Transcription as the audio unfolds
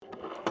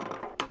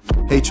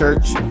Hey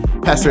church,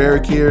 Pastor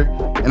Eric here,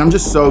 and I'm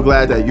just so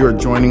glad that you're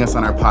joining us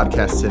on our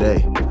podcast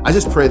today. I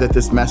just pray that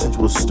this message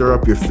will stir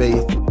up your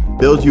faith,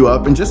 build you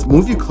up, and just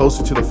move you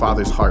closer to the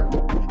Father's heart.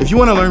 If you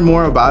want to learn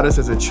more about us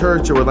as a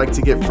church or would like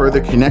to get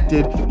further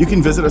connected, you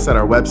can visit us at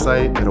our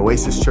website at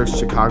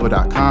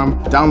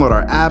oasischurchchicago.com, download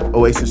our app,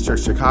 Oasis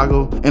Church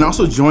Chicago, and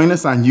also join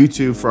us on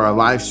YouTube for our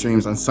live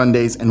streams on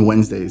Sundays and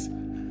Wednesdays.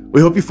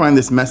 We hope you find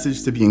this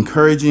message to be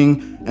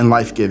encouraging and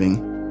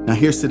life-giving. Now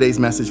here's today's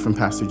message from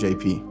Pastor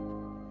JP.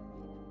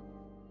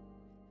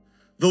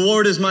 The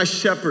Lord is my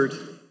shepherd.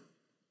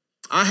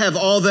 I have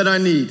all that I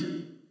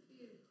need.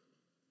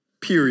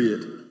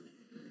 Period.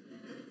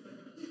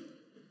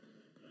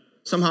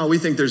 Somehow we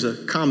think there's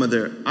a comma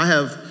there. I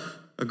have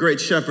a great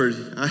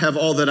shepherd. I have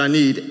all that I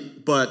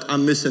need, but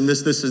I'm missing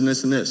this, this, and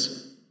this, and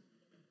this.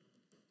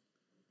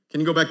 Can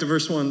you go back to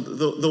verse 1?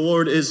 The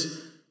Lord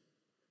is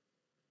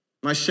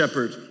my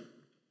shepherd.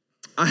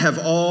 I have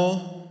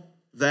all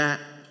that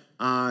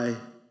I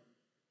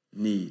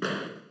need.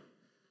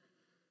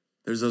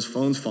 There's those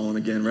phones falling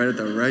again right at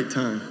the right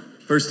time.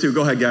 Verse 2,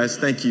 go ahead, guys.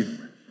 Thank you.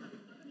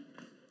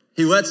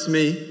 He lets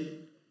me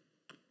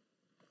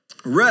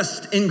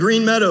rest in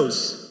green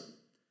meadows.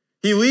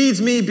 He leads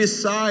me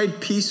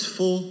beside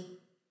peaceful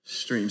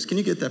streams. Can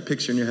you get that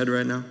picture in your head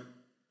right now?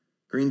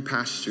 Green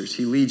pastures.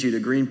 He leads you to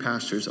green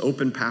pastures,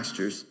 open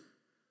pastures,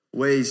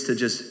 ways to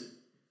just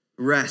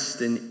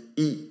rest and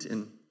eat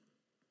and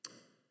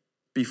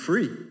be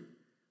free.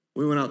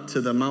 We went out to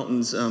the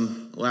mountains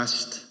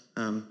last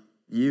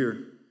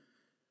year.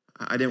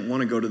 I didn't want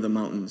to go to the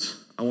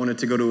mountains. I wanted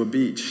to go to a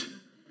beach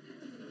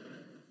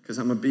because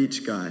I'm a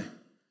beach guy.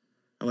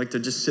 I like to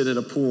just sit at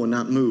a pool and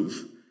not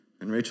move.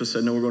 And Rachel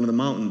said, no, we're going to the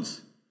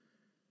mountains.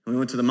 And we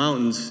went to the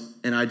mountains,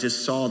 and I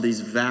just saw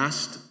these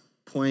vast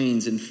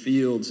plains and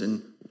fields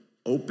and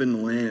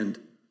open land,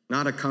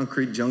 not a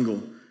concrete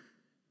jungle,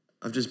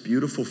 of just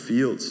beautiful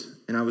fields.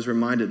 And I was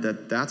reminded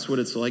that that's what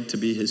it's like to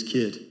be his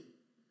kid,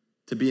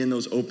 to be in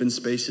those open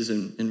spaces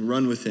and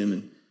run with him.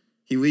 And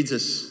he leads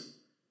us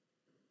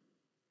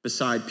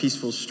beside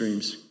peaceful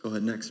streams. Go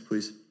ahead, next,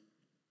 please.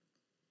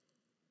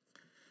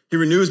 He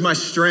renews my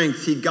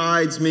strength. He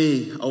guides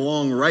me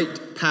along right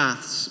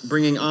paths,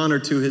 bringing honor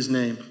to his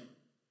name.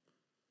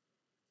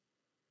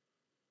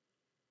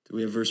 Do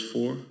we have verse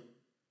 4?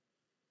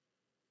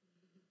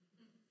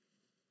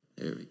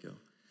 There we go.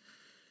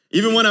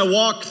 Even when I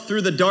walk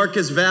through the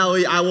darkest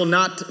valley, I will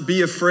not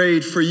be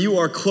afraid, for you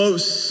are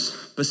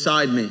close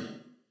beside me.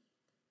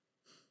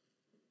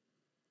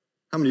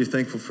 How many are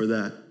thankful for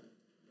that?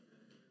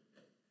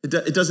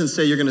 It doesn't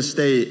say you're going to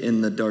stay in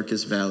the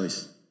darkest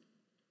valleys.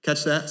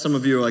 Catch that? Some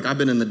of you are like, I've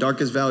been in the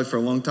darkest valley for a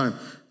long time.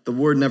 The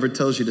word never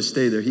tells you to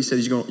stay there. He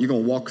says you're going to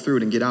walk through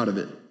it and get out of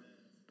it.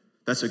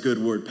 That's a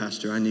good word,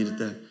 Pastor. I needed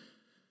that.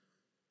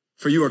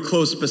 For you are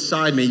close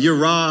beside me. Your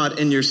rod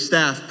and your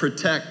staff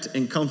protect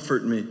and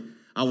comfort me.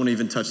 I won't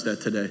even touch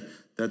that today.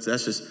 That's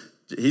just,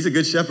 he's a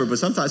good shepherd, but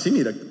sometimes he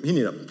need a.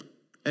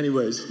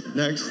 Anyways,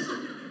 next.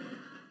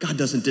 God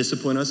doesn't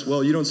discipline us.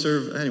 Well, you don't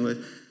serve, anyway.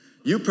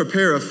 You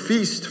prepare a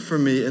feast for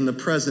me in the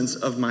presence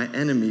of my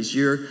enemies.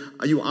 You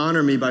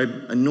honor me by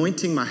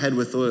anointing my head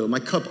with oil. My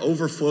cup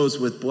overflows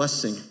with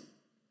blessing.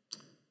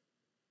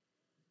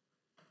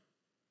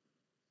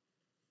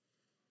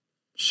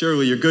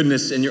 Surely your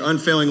goodness and your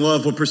unfailing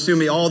love will pursue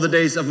me all the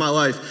days of my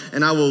life,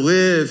 and I will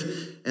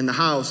live in the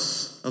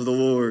house of the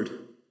Lord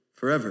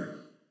forever.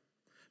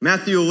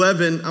 Matthew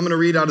 11, I'm going to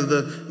read out of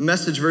the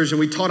Message version.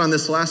 We taught on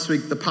this last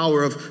week, the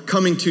power of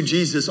coming to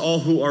Jesus, all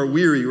who are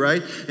weary,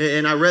 right?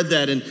 And I read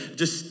that and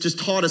just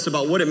taught us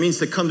about what it means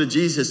to come to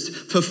Jesus,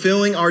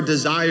 fulfilling our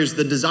desires,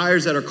 the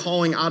desires that are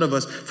calling out of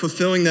us,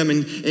 fulfilling them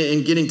and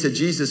getting to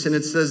Jesus. And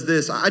it says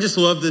this, I just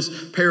love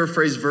this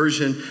paraphrase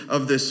version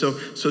of this.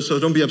 So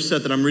don't be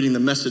upset that I'm reading the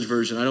Message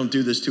version. I don't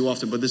do this too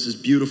often, but this is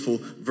beautiful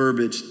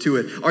verbiage to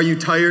it. Are you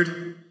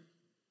tired?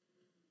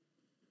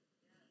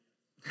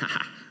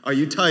 Are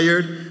you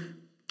tired,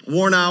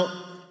 worn out,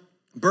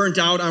 burnt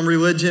out on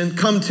religion?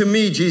 Come to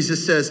me,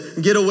 Jesus says.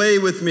 Get away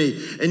with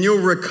me, and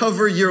you'll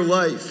recover your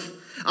life.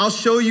 I'll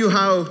show you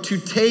how to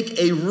take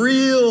a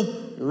real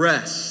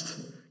rest.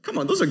 Come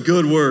on, those are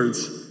good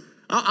words.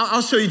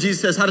 I'll show you,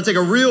 Jesus says, how to take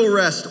a real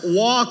rest.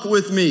 Walk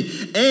with me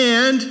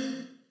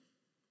and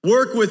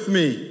work with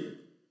me.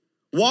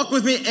 Walk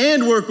with me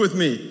and work with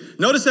me.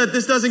 Notice that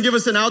this doesn't give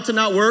us an out to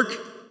not work.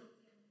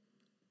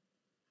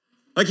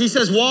 Like he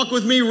says, walk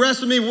with me,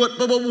 rest with me,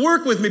 but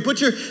work with me. Put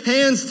your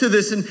hands to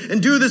this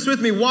and do this with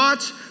me.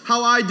 Watch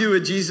how I do it,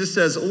 Jesus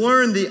says.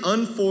 Learn the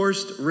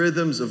unforced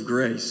rhythms of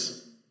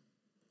grace.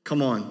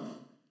 Come on.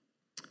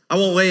 I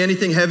won't lay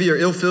anything heavy or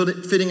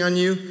ill-fitting on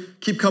you.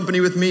 Keep company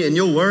with me, and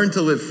you'll learn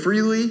to live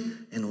freely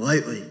and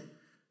lightly.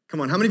 Come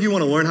on, how many of you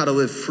want to learn how to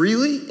live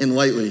freely and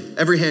lightly?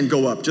 Every hand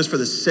go up, just for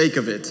the sake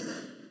of it,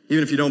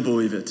 even if you don't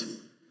believe it.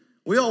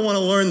 We all want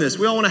to learn this.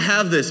 We all want to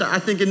have this. I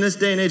think in this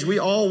day and age, we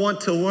all want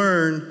to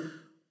learn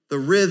the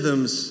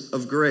rhythms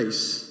of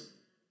grace.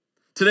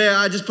 Today,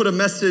 I just put a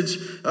message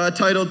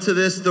titled to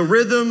this, The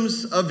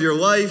Rhythms of Your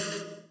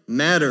Life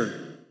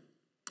Matter.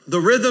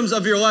 The rhythms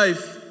of your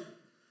life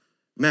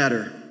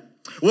matter.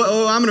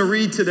 Well, I'm going to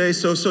read today,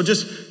 so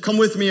just come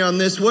with me on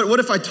this. What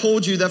if I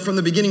told you that from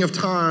the beginning of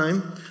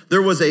time,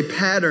 there was a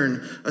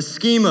pattern, a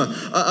schema,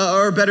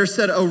 or better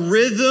said, a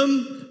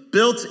rhythm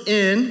built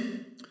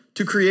in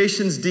to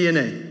creation's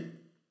DNA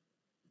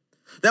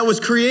that was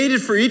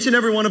created for each and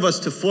every one of us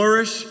to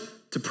flourish,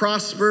 to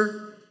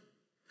prosper?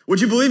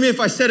 Would you believe me if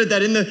I said it,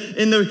 that in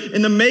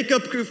the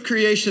makeup of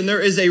creation,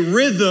 there is a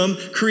rhythm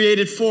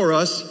created for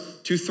us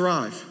to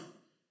thrive,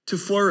 to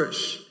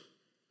flourish?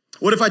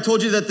 What if I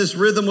told you that this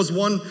rhythm was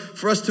one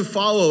for us to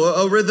follow,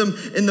 a rhythm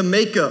in the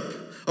makeup,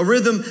 a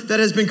rhythm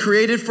that has been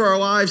created for our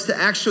lives to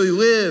actually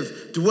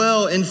live,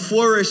 dwell, and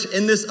flourish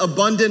in this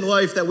abundant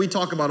life that we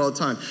talk about all the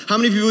time? How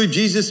many of you believe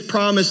Jesus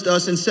promised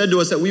us and said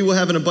to us that we will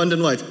have an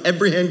abundant life?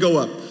 Every hand go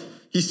up.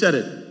 He said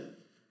it.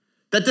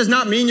 That does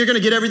not mean you're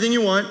gonna get everything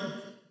you want.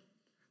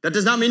 That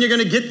does not mean you're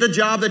gonna get the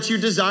job that you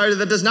desire.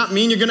 That does not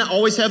mean you're gonna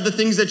always have the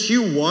things that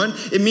you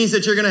want. It means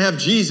that you're gonna have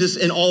Jesus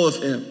in all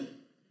of him.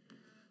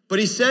 But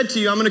he said to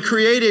you, I'm gonna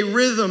create a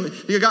rhythm.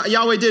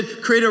 Yahweh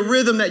did create a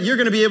rhythm that you're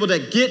gonna be able to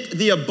get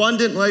the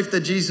abundant life that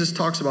Jesus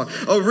talks about.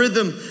 A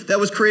rhythm that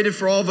was created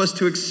for all of us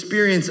to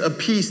experience a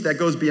peace that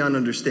goes beyond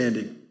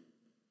understanding.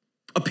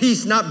 A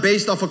peace not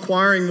based off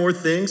acquiring more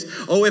things.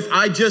 Oh, if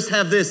I just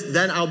have this,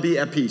 then I'll be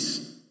at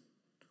peace.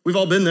 We've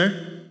all been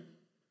there.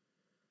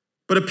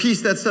 But a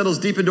peace that settles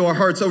deep into our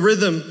hearts. A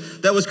rhythm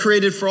that was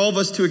created for all of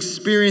us to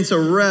experience a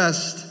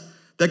rest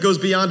that goes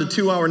beyond a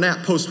 2-hour nap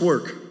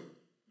post-work.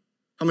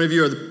 How many of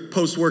you are the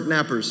post-work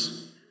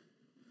nappers?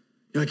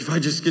 You're like, if I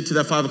just get to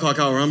that 5 o'clock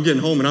hour, I'm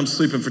getting home and I'm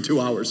sleeping for 2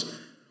 hours.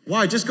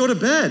 Why? Just go to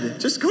bed.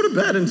 Just go to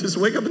bed and just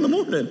wake up in the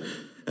morning.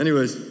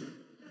 Anyways,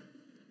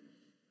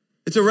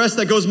 it's a rest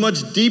that goes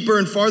much deeper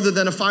and farther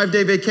than a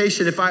 5-day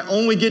vacation. If I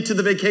only get to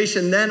the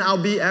vacation, then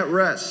I'll be at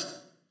rest.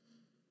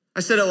 I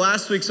said it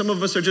last week, some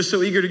of us are just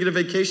so eager to get a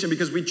vacation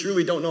because we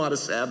truly don't know how to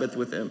Sabbath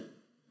with him.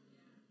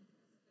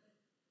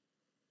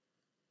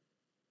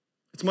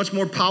 It's much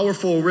more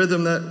powerful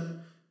rhythm that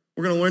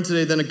we're going to learn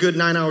today than a good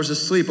 9 hours of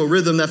sleep, a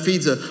rhythm that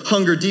feeds a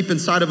hunger deep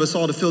inside of us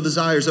all to fill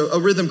desires, a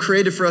rhythm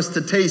created for us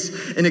to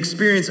taste and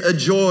experience a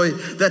joy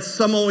that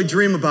some only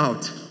dream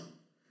about.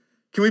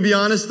 Can we be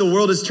honest? The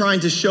world is trying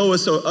to show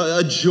us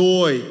a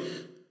joy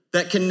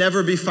that can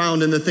never be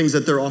found in the things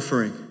that they're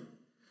offering.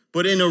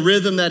 But in a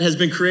rhythm that has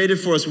been created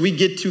for us, we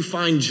get to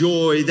find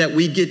joy that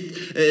we get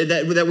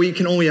that we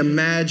can only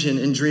imagine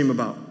and dream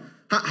about.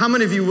 How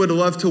many of you would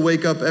love to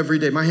wake up every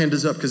day? My hand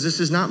is up because this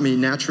is not me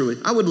naturally.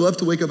 I would love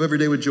to wake up every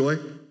day with joy.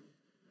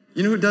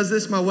 You know who does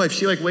this? My wife.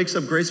 She wakes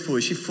up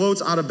gracefully. She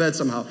floats out of bed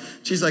somehow.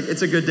 She's like,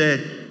 it's a good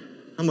day.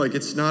 I'm like,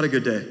 it's not a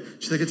good day.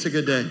 She's like, it's a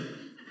good day.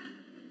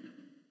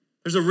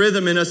 There's a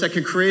rhythm in us that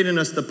can create in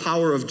us the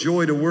power of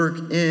joy to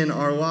work in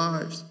our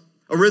lives.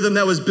 A rhythm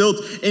that was built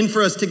in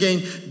for us to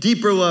gain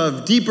deeper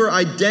love, deeper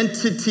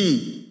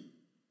identity,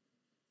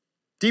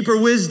 deeper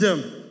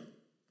wisdom.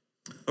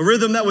 A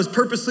rhythm that was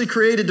purposely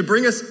created to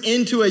bring us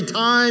into a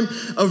time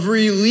of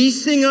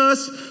releasing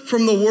us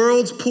from the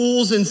world's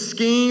pulls and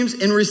schemes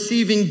and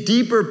receiving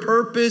deeper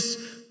purpose,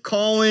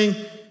 calling,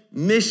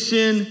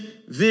 mission,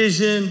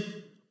 vision,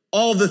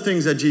 all the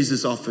things that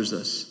Jesus offers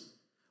us.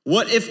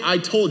 What if I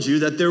told you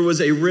that there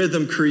was a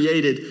rhythm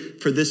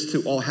created for this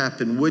to all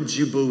happen? Would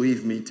you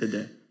believe me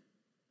today?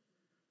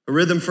 A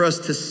rhythm for us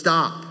to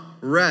stop,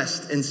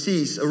 rest, and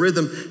cease. A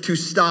rhythm to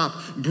stop,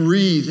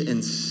 breathe,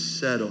 and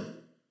settle.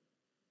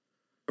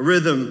 A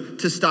rhythm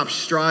to stop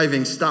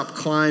striving, stop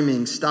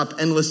climbing, stop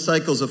endless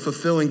cycles of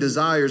fulfilling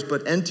desires,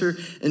 but enter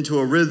into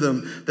a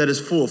rhythm that is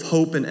full of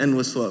hope and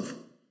endless love.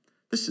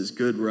 This is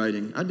good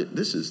writing.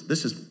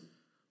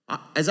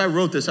 As I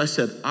wrote this, I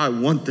said, I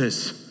want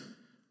this.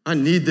 I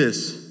need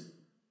this.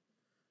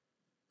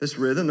 This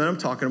rhythm that I'm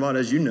talking about,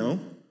 as you know,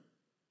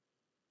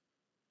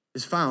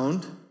 is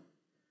found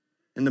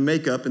in the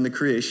makeup and the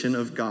creation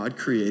of God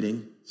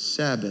creating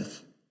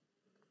Sabbath.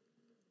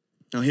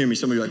 Now hear me,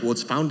 some of you are like, well,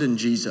 it's found in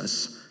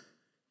Jesus.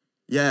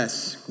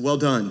 Yes, well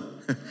done.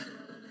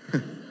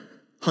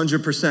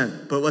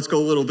 100%, but let's go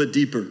a little bit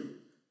deeper.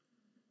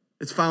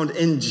 It's found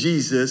in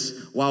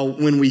Jesus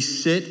when we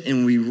sit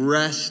and we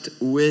rest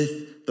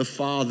with the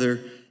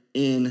Father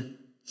in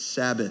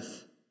Sabbath.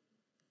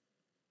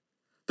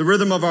 The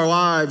rhythm of our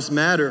lives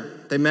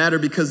matter. They matter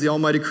because the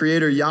Almighty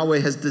Creator, Yahweh,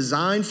 has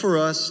designed for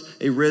us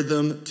a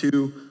rhythm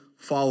to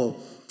follow.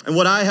 And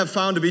what I have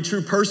found to be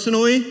true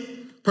personally,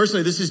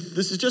 this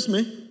is just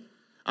me.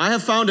 I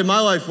have found in my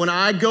life when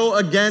I go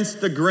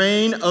against the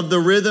grain of the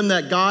rhythm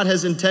that God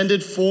has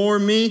intended for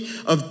me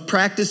of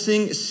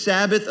practicing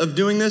Sabbath, of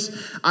doing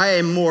this, I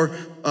am more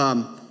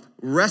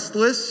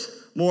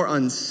restless, more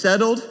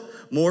unsettled,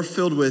 more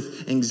filled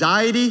with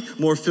anxiety,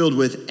 more filled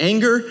with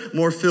anger,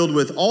 more filled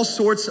with all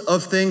sorts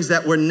of things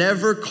that we're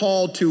never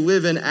called to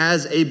live in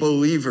as a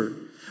believer.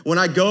 When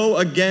I go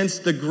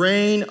against the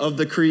grain of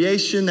the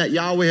creation that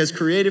Yahweh has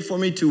created for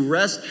me to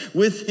rest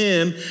with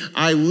him,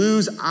 I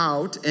lose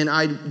out and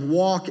I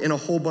walk in a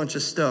whole bunch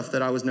of stuff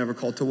that I was never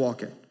called to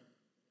walk in.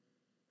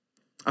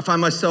 I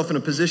find myself in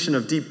a position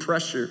of deep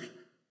pressure.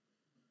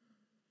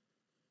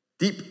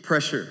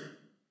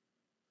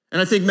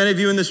 And I think many of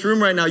you in this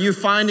room right now, you're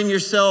finding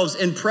yourselves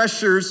in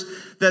pressures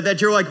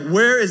that you're like,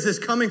 where is this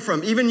coming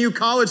from? Even you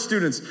college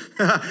students,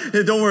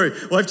 don't worry,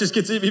 life just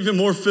gets even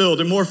more filled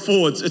and more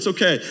full. It's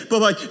okay.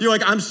 But like, you're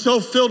like, I'm so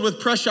filled with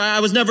pressure.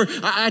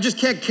 I just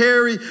can't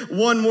carry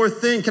one more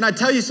thing. Can I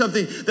tell you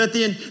something? That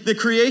the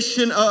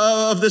creation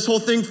of this whole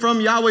thing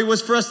from Yahweh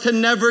was for us to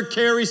never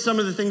carry some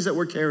of the things that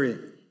we're carrying.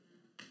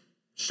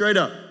 Straight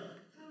up.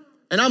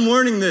 And I'm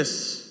learning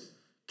this.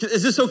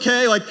 Is this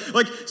okay? Like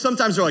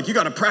sometimes they're like, you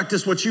got to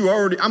practice what you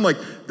already, I'm like,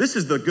 this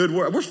is the good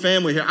word. We're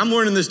family here. I'm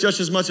learning this just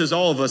as much as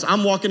all of us.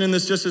 I'm walking in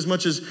this just as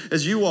much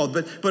as you all.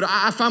 But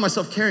I find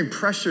myself carrying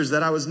pressures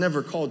that I was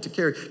never called to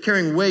carry,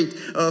 carrying weight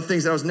of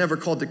things that I was never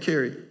called to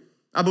carry.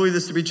 I believe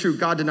this to be true.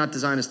 God did not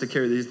design us to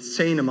carry the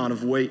insane amount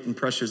of weight and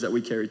pressures that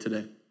we carry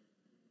today.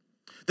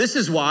 This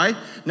is why,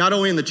 not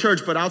only in the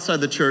church, but outside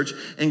the church,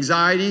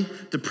 anxiety,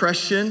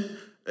 depression,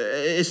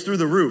 it's through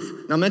the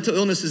roof. Now, mental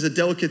illness is a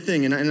delicate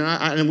thing,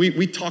 and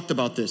we talked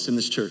about this in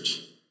this church.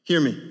 Hear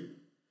me.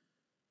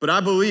 But I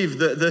believe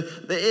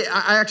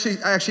I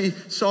actually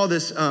saw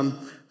this.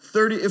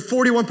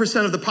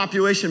 41% of the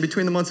population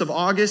between the months of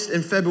August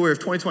and February of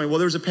 2020. Well,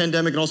 there was a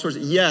pandemic and all sorts.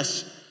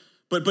 Yes,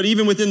 but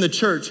even within the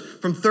church,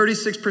 from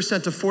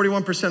 36% to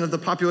 41% of the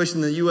population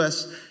in the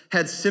U.S.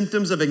 had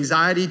symptoms of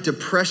anxiety,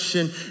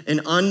 depression,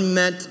 and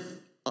unmet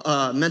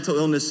mental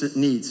illness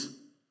needs.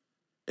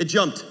 It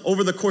jumped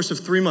over the course of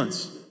 3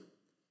 months.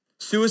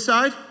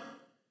 Suicide.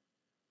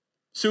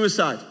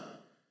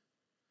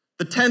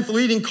 The 10th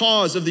leading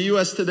cause of the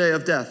U.S. today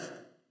of death.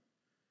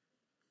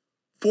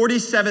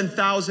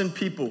 47,000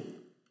 people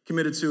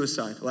committed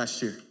suicide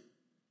last year.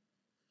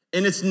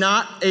 And it's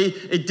not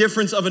a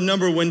difference of a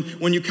number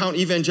when you count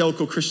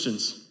evangelical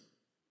Christians.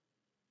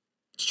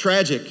 It's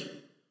tragic.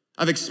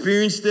 I've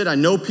experienced it. I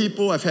know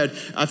people. I've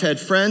had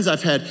friends.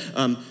 I've had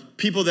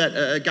people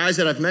guys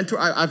that I've mentored.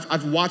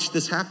 I've watched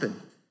this happen.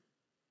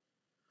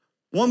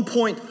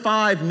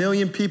 1.5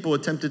 million people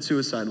attempted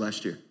suicide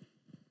last year.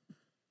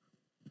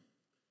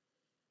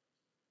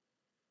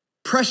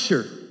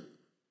 Pressure,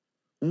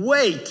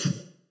 weight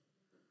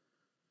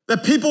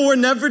that people were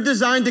never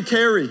designed to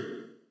carry.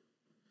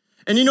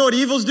 And you know what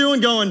evil's doing?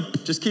 Going,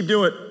 just keep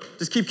doing it.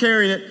 Just keep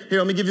carrying it. Here,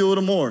 let me give you a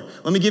little more.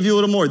 Let me give you a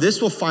little more. This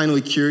will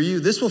finally cure you.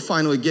 This will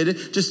finally get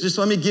it. Just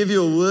let me give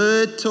you a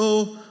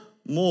little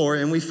more.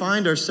 And we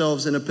find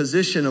ourselves in a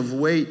position of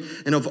weight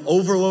and of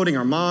overloading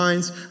our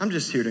minds. I'm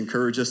just here to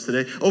encourage us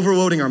today.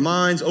 Overloading our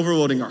minds,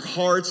 overloading our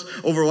hearts,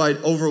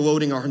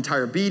 overloading our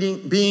entire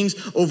beings,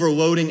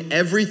 overloading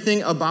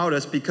everything about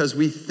us because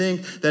we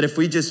think that if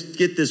we just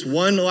get this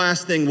one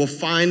last thing, we'll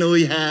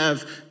finally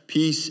have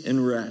peace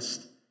and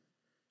rest.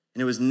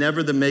 And it was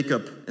never the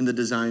makeup and the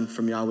design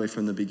from Yahweh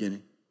from the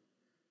beginning.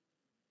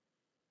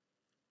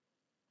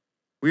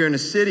 We are in a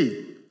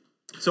city.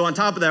 So on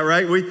top of that,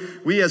 right,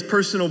 we as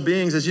personal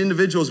beings, as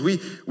individuals, we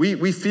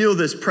feel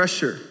this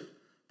pressure.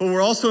 But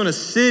we're also in a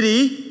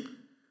city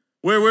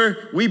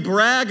where we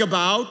brag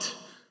about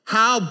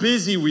how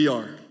busy we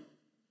are.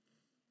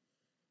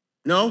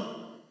 No?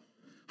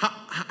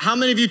 How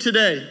many of you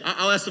today,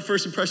 I'll ask the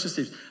first impression,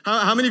 Steve.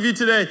 How many of you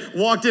today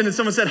walked in and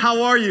someone said,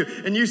 how are you?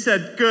 And you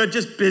said, good,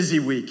 just busy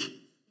week.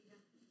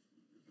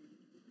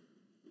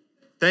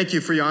 Thank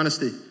you for your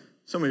honesty.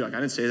 Some of you are like, I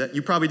didn't say that.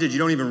 You probably did. You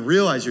don't even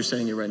realize you're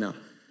saying it right now.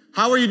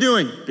 How are you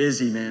doing?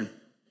 Busy, man.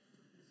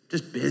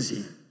 Just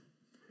busy.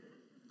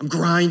 I'm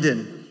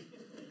grinding.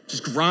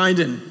 Just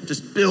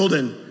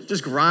building,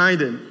 just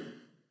grinding.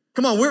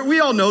 Come on, we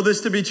all know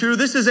this to be true.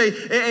 This is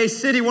a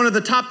city, one of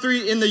the top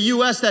 3 in the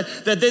U.S.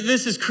 that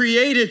this is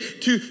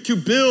created to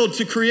build,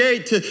 to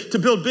create, to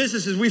build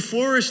businesses. We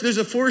flourish. There's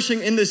a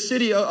flourishing in this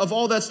city of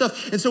all that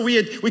stuff. And so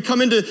we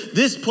come into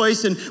this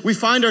place and we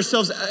find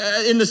ourselves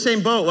in the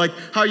same boat. Like,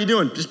 how are you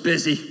doing? Just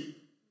busy.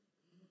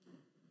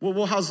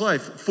 Well, how's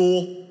life?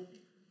 Full.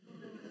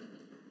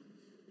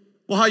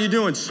 Well, how you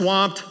doing?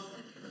 Swamped.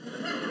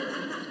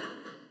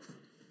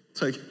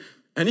 It's like,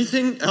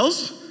 anything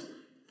else?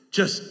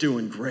 Just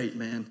doing great,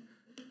 man.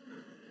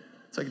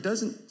 It's like, it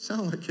doesn't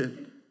sound like it.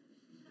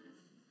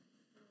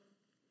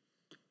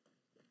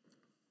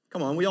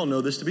 Come on, we all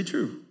know this to be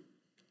true.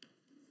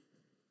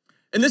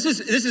 And this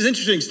is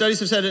interesting. Studies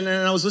have said, and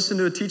I was listening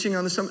to a teaching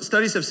on this, some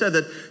studies have said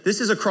that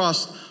this is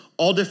across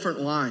all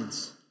different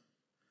lines.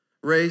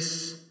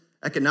 Race,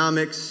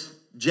 economics,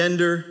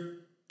 gender,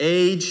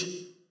 age.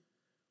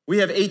 We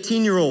have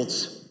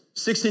 18-year-olds,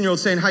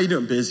 16-year-olds saying, how you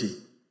doing? Busy.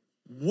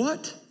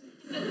 What?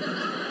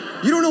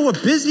 You don't know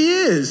what busy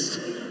is.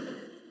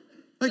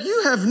 Like,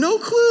 you have no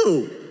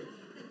clue.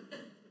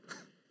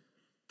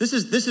 This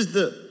is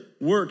the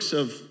works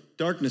of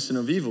darkness and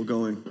of evil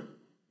going,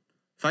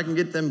 if I can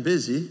get them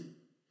busy,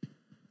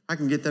 I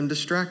can get them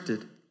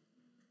distracted.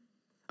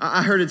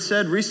 I heard it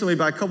said recently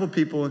by a couple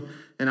people,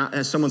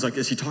 And someone's like,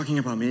 is he talking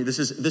about me? This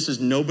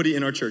is nobody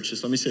in our church.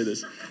 Just let me say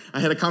this.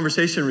 I had a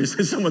conversation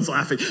recently. Someone's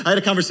laughing. I had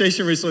a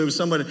conversation recently with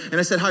somebody, and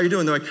I said, how are you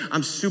doing? They're like,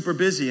 I'm super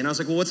busy. And I was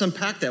like, well, let's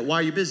unpack that. Why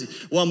are you busy?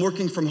 Well, I'm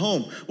working from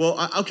home.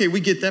 Well, okay, we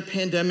get that.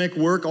 Pandemic,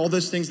 work, all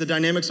those things. The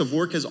dynamics of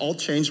work has all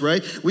changed,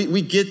 right?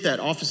 We get that.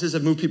 Offices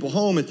have moved people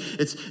home. And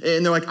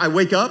they're like, I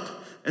wake up,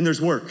 and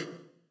there's work.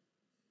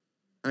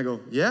 I go,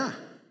 yeah.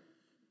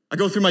 I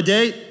go through my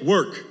day,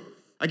 work.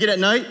 I get at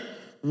night,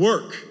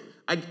 work.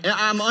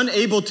 I'm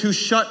unable to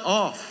shut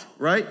off,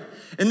 right?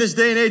 In this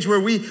day and age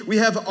where we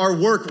have our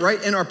work right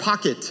in our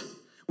pocket.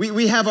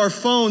 We have our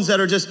phones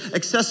that are just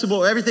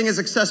accessible. Everything is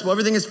accessible.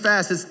 Everything is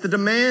fast. It's the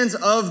demands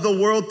of the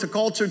world to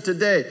culture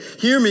today.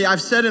 Hear me.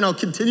 I've said and I'll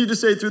continue to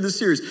say through this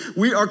series.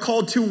 We are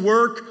called to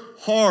work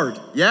hard.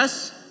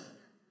 Yes?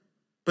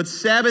 But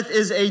Sabbath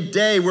is a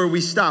day where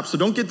we stop. So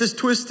don't get this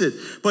twisted.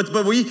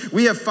 But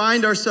we have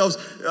find ourselves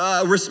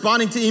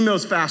responding to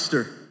emails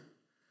faster.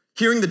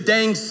 Hearing the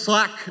dang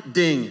Slack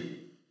ding.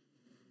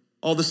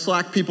 All the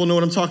Slack people know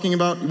what I'm talking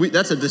about.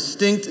 That's a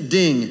distinct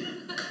ding.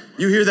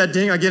 You hear that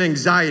ding, I get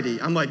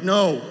anxiety. I'm like,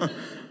 no,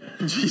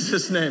 in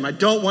Jesus' name, I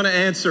don't want to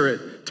answer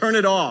it. Turn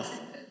it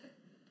off.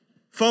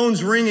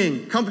 Phone's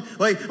ringing.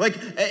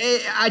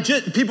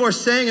 People are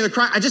saying in the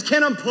crowd, I just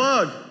can't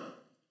unplug.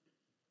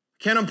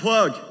 Can't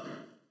unplug.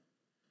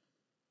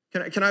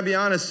 Can I be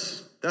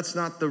honest? That's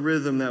not the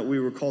rhythm that we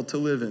were called to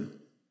live in.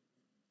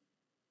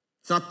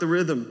 It's not the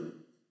rhythm.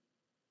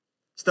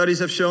 Studies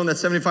have shown that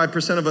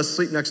 75% of us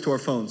sleep next to our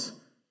phones.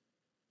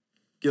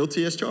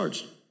 Guilty as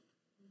charged.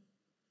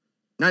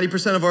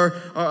 90%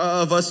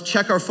 of us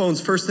check our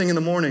phones first thing in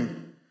the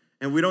morning,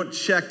 and we don't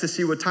check to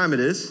see what time it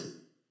is.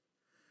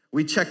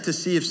 We check to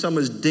see if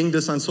someone's dinged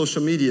us on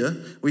social media.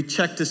 We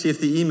check to see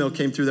if the email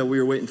came through that we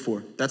were waiting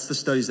for. That's the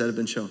studies that have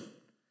been shown.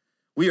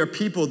 We are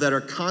people that are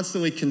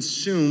constantly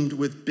consumed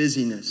with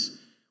busyness,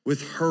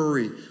 with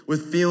hurry,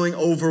 with feeling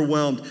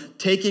overwhelmed,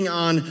 taking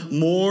on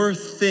more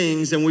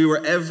things than we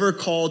were ever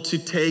called to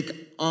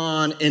take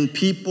on, and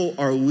people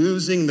are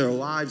losing their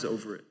lives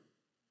over it,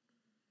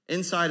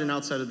 inside and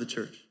outside of the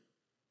church.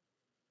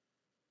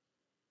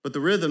 But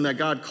the rhythm that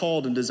God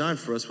called and designed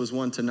for us was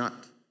one to not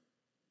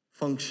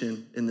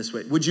function in this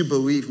way. Would you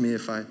believe me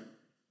if I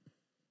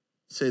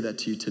say that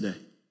to you today?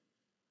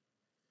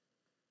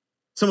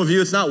 Some of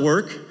you, it's not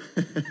work.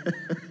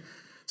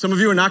 Some of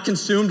you are not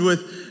consumed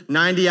with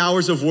 90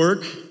 hours of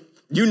work.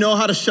 You know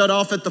how to shut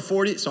off at the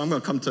 40. So I'm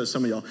going to come to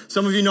some of y'all.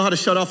 Some of you know how to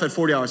shut off at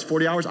 40 hours.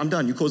 40 hours, I'm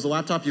done. You close the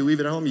laptop, you leave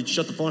it at home, you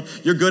shut the phone.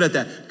 You're good at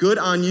that. Good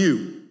on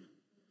you.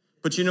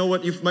 But you know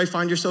what you might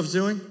find yourself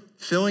doing?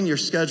 Filling your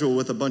schedule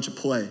with a bunch of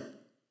play.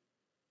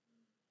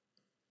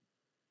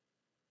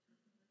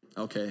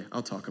 Okay,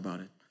 I'll talk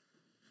about it.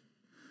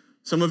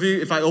 Some of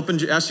you, if I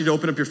asked you to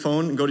open up your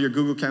phone and go to your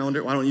Google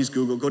Calendar, well, I don't use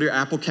Google, go to your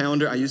Apple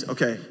Calendar,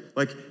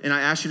 and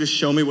I asked you to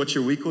show me what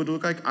your week would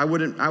look like, I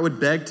would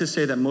beg to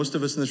say that most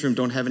of us in this room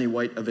don't have any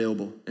white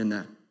available in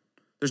that.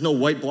 There's no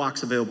white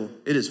blocks available.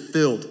 It is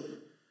filled.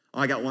 Oh,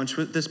 I got lunch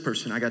with this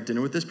person. I got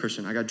dinner with this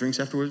person. I got drinks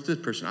afterwards with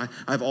this person. I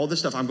have all this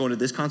stuff. I'm going to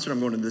this concert.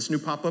 I'm going to this new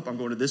pop-up. I'm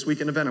going to this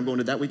weekend event. I'm going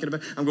to that weekend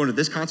event. I'm going to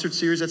this concert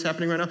series that's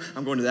happening right now.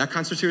 I'm going to that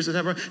concert series that's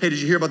happening. Hey,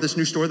 did you hear about this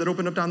new store that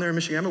opened up down there in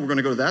Michigan? We're going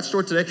to go to that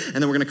store today, and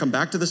then we're going to come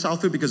back to the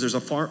South Loop because there's a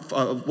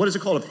what is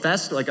it called? A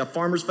fest, like a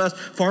farmer's fest,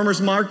 farmer's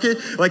market,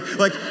 like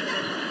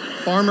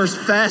Farmer's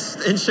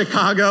Fest in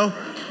Chicago.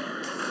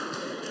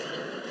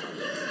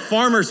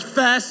 Farmer's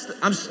Fest.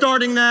 I'm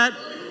starting that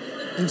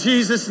in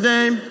Jesus'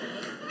 name.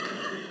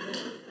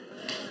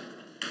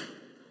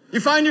 You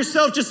find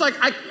yourself just like,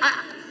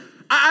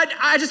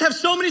 I just have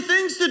so many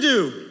things to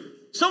do,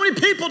 so many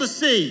people to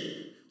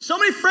see, so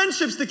many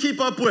friendships to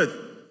keep up with.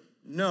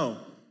 No.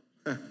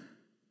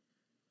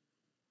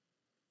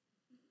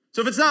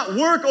 So if it's not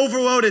work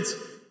overload, it's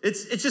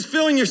just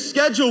filling your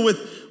schedule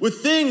with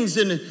things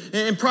and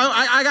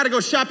I got to go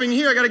shopping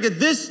here. I got to get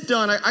this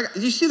done.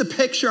 You see the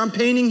picture I'm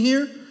painting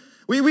here?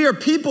 We are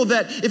people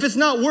that if it's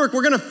not work,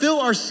 we're going to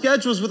fill our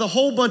schedules with a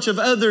whole bunch of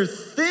other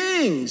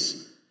things.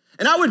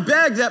 And I would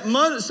beg that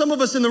some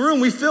of us in the room,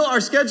 we fill our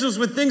schedules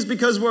with things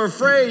because we're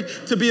afraid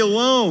to be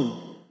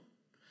alone.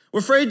 We're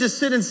afraid to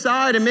sit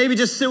inside and maybe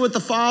just sit with the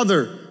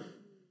Father.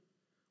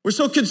 We're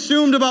so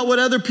consumed about what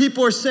other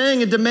people are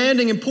saying and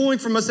demanding and pulling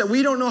from us that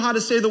we don't know how to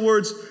say the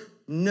words,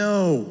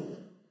 no.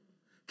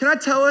 Can I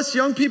tell us,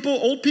 young people,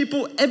 old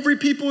people, every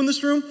people in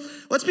this room,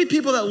 let's be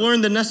people that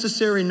learn the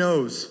necessary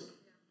no's.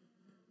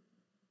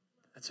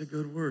 That's a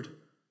good word.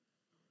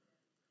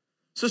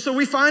 So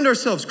we find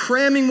ourselves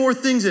cramming more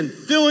things in,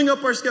 filling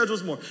up our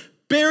schedules more,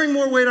 bearing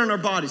more weight on our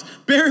bodies,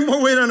 bearing more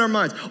weight on our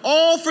minds,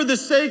 all for the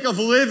sake of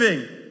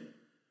living.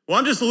 Well,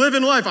 I'm just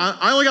living life.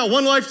 I only got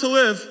one life to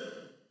live.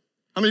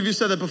 How many of you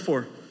said that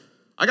before?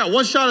 I got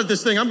one shot at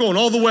this thing. I'm going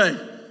all the way.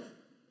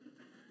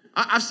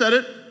 I've said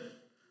it.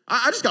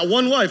 I just got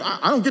one life.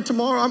 I don't get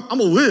tomorrow. I'm going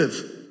to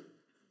live.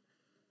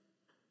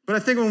 But I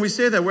think when we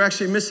say that, we're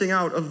actually missing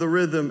out of the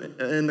rhythm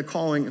and the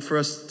calling for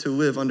us to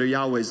live under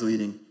Yahweh's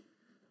leading.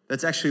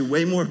 That's actually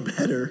way more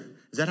better.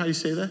 Is that how you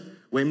say that?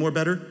 Way more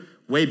better?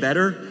 Way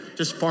better?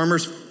 Just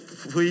farmer's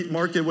Fleet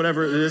Market,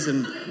 whatever it is,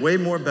 and way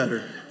more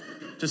better.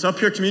 Just up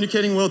here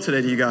communicating will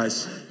today to you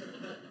guys.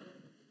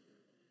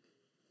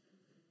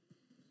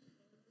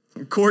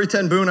 Corrie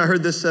ten Boom, I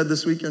heard this said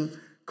this weekend.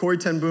 Corrie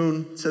ten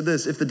Boom said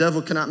this: if the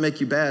devil cannot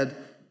make you bad,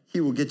 he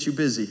will get you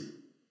busy.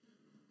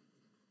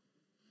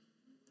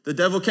 The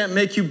devil can't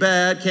make you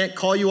bad, can't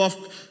call you off,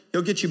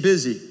 he'll get you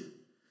busy.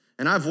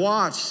 And I've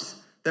watched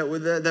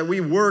that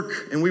we work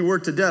and we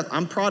work to death.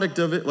 I'm product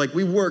of it. Like,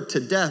 we work to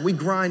death. We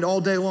grind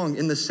all day long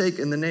in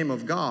the name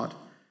of God.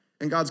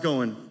 And God's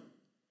going,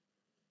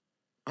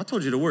 I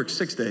told you to work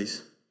 6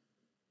 days.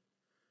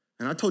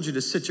 And I told you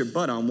to sit your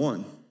butt on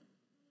one.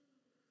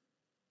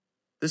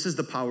 This is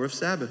the power of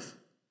Sabbath.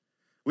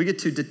 We get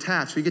to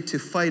detach, we get to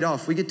fight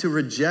off, we get to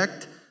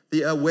reject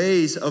the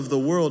ways of the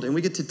world, and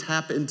we get to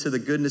tap into the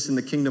goodness and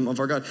the kingdom of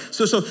our God.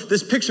 So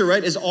this picture,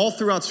 right, is all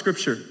throughout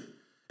Scripture.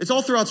 It's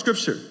all throughout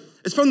Scripture.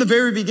 It's from the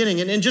very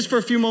beginning. And just for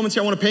a few moments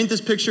here, I want to paint this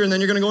picture, and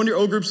then you're going to go into your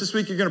O groups this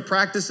week. You're going to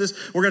practice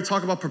this. We're going to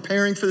talk about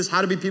preparing for this,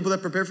 how to be people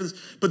that prepare for this.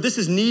 But this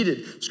is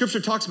needed.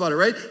 Scripture talks about it,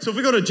 right? So if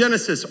we go to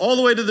Genesis, all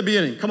the way to the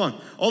beginning. Come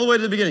on, all the way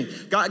to the beginning.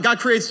 God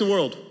creates the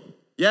world.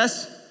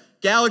 Yes?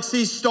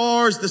 Galaxies,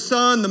 stars, the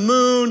sun, the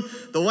moon,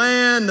 the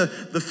land,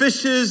 the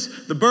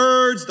fishes, the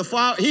birds, the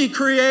flowers. He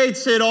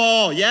creates it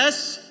all,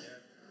 yes?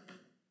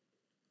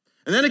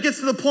 And then it gets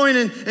to the point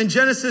in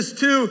Genesis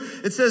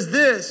 2, it says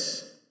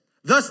this: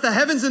 thus the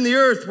heavens and the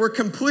earth were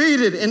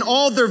completed in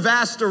all their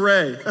vast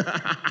array.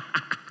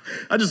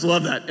 I just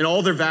love that, in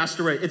all their vast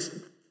array. It's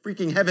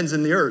freaking heavens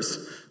and the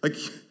earth. Like,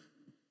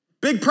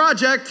 big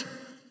project.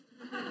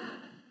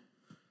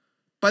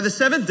 By the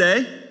seventh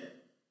day,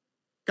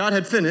 God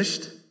had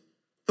finished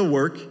the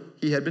work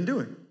he had been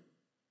doing.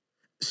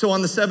 So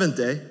on the seventh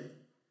day,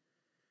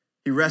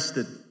 he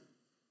rested.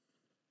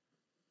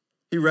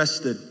 He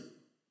rested.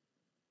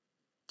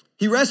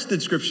 He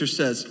rested, Scripture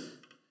says.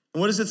 And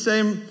what does it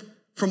say?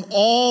 From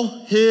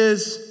all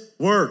his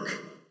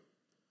work.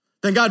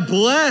 Then God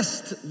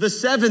blessed the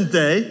seventh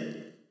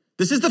day.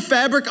 This is the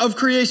fabric of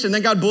creation.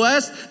 Then God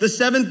blessed the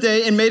seventh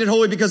day and made it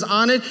holy, because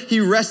on it he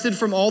rested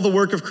from all the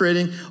work of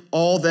creating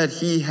all that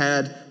he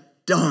had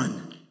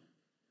done.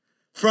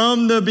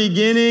 From the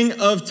beginning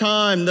of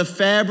time, the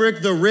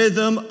fabric, the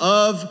rhythm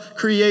of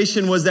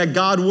creation was that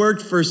God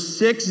worked for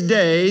 6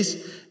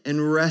 days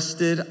and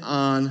rested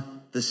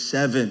on the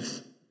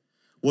seventh.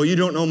 Well, you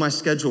don't know my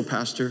schedule,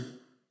 Pastor.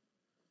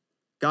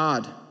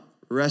 God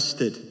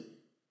rested.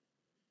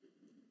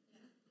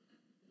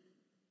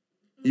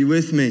 You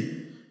with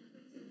me?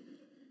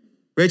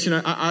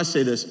 Rachel, I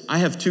say this. I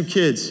have 2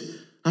 kids.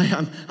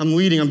 I'm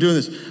leading. I'm doing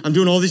this. I'm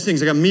doing all these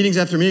things. I got meetings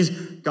after meetings.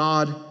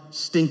 God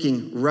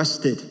stinking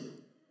rested.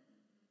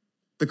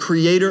 The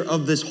creator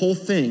of this whole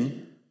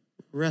thing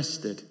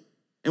rested.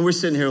 And we're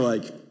sitting here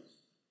like,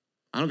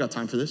 I don't got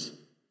time for this.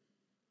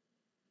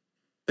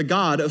 The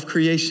God of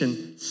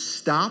creation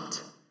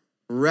stopped,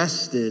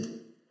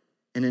 rested,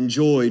 and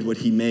enjoyed what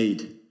he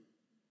made.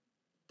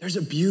 There's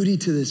a beauty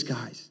to this,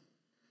 guys.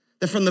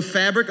 That from the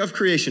fabric of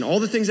creation, all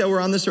the things that were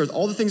on this earth,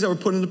 all the things that were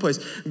put into place,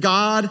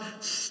 God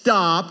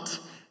stopped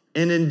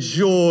and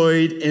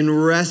enjoyed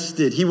and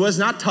rested. He was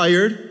not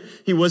tired.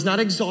 He was not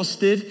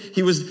exhausted.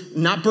 He was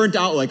not burnt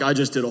out like, I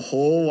just did a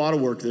whole lot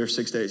of work there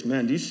 6 days.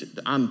 Man,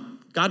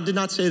 God did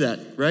not say that,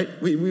 right?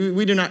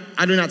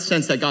 I do not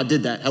sense that God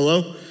did that.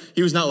 Hello?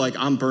 He was not like,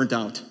 I'm burnt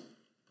out.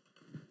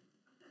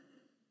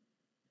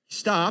 He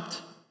stopped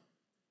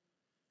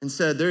and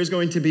said, there's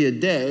going to be a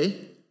day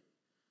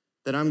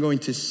that I'm going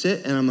to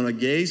sit and I'm going to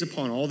gaze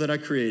upon all that I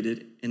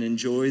created and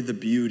enjoy the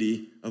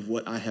beauty of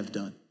what I have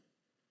done.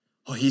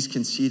 Oh, he's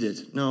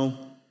conceited. No.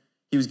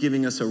 He was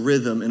giving us a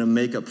rhythm and a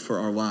makeup for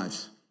our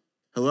lives.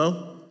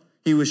 Hello?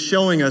 He was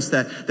showing us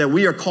that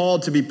we are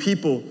called to be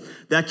people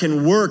that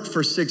can work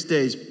for 6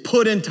 days,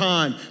 put in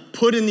time,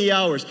 put in the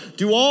hours,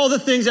 do all the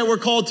things that we're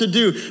called to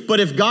do. But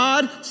if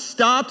God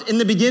stopped in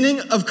the beginning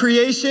of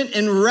creation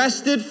and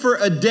rested for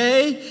a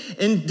day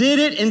and did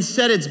it and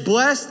said it's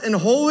blessed and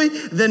holy,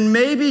 then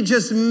maybe,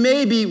 just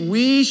maybe,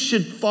 we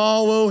should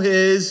follow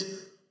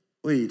his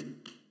lead.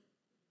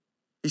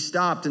 He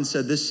stopped and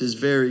said, this is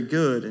very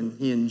good, and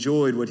he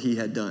enjoyed what he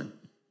had done.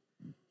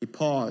 He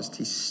paused,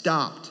 he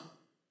stopped,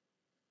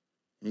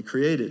 and he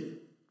created.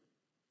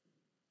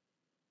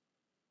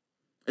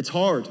 It's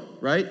hard,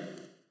 right?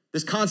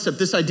 This concept,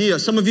 this idea,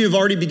 some of you have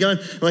already begun,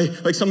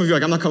 like some of you are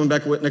like, I'm not coming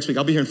back next week.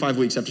 I'll be here in 5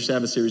 weeks after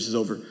Sabbath series is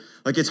over.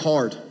 Like, it's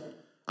hard.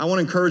 I want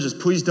to encourage us,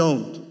 please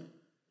don't.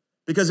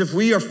 Because if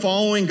we are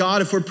following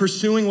God, if we're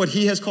pursuing what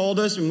he has called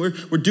us and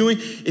we're doing,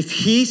 if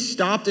he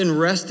stopped and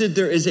rested,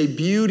 there is a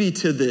beauty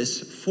to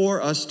this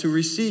for us to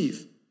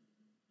receive.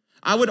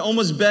 I would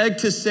almost beg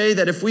to say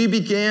that if we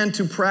began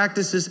to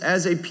practice this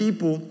as a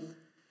people,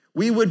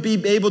 we would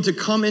be able to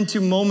come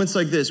into moments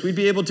like this. We'd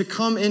be able to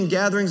come in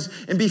gatherings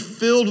and be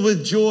filled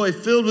with joy,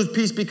 filled with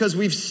peace, because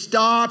we've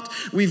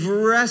stopped, we've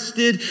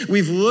rested,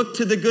 we've looked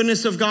to the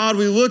goodness of God.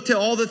 We looked at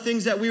all the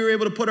things that we were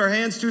able to put our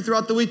hands to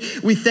throughout the week.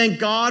 We thank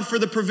God for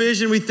the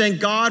provision. We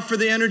thank God for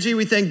the energy.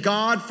 We thank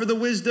God for the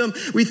wisdom.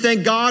 We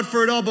thank God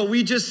for it all, but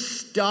we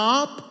just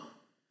stop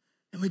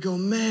And we go,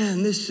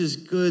 man, this is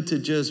good to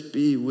just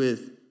be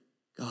with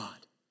God.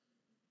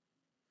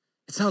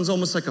 It sounds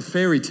almost like a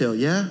fairy tale,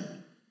 yeah?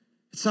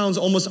 It sounds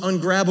almost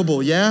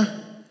ungrabbable, yeah?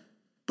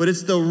 But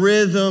it's the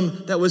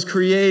rhythm that was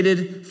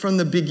created from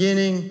the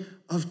beginning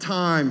of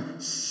time.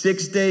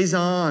 6 days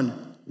on,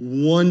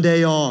 1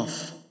 day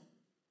off.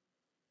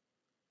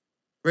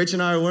 Rach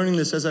and I are learning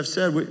this, as I've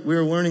said. We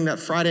are learning that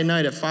Friday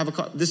night at 5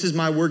 o'clock. This is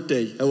my work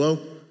day. Hello?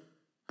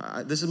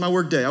 This is my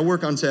work day. I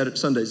work on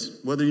Sundays.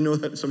 Whether you know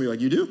that, some of you are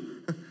like, you do?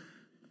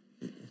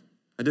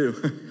 I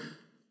do.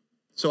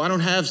 So I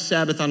don't have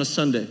Sabbath on a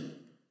Sunday.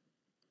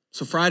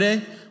 So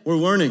Friday, we're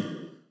learning.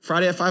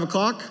 Friday at 5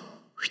 o'clock,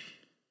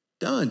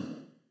 done.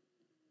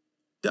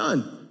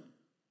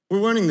 We're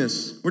learning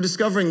this. We're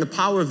discovering the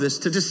power of this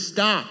to just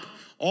stop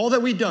all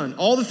that we've done,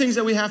 all the things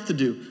that we have to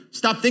do.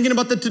 Stop thinking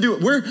about the to-do.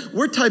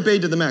 We're type A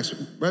to the max,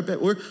 right?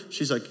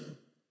 She's like,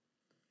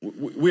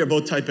 we are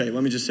both type A.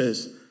 Let me just say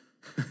this.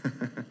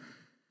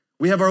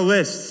 We have our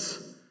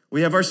lists.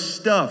 We have our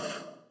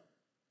stuff.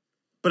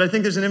 But I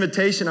think there's an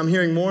invitation I'm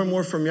hearing more and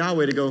more from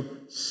Yahweh to go,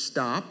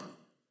 stop,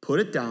 put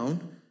it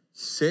down,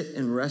 sit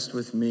and rest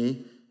with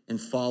me, and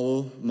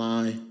follow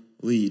my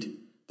lead.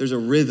 There's a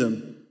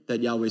rhythm that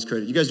Yahweh's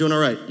created. You guys doing all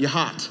right? You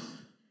hot?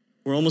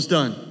 We're almost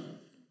done.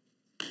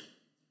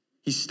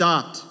 He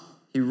stopped.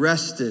 He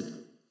rested.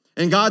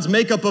 In God's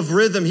makeup of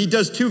rhythm, he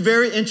does two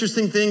very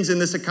interesting things in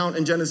this account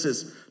in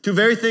Genesis. Two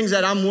very things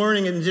that I'm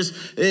learning, and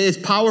it's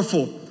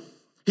powerful.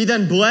 He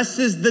then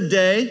blesses the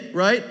day,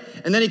 right?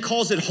 And then he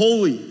calls it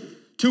holy.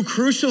 Two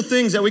crucial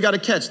things that we got to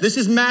catch. This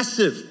is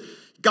massive.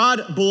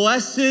 God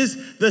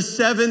blesses the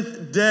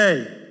seventh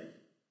day.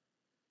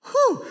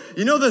 Whew.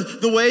 You know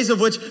the ways of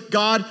which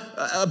God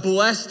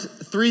blessed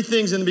three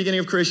things in the beginning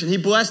of creation. He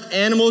blessed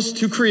animals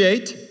to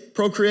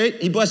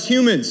procreate. He blessed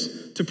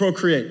humans to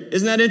procreate.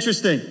 Isn't that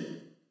interesting?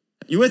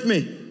 You with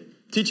me?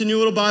 Teaching you a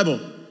little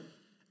Bible.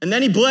 And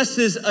then he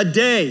blesses a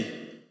day.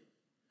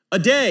 A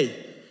day.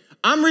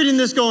 I'm reading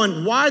this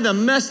going, why the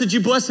mess did you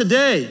bless a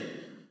day?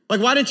 Like,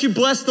 why didn't you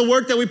bless the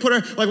work that we put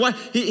on? Like, why?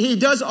 He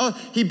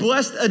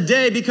blessed a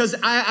day because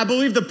I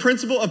believe the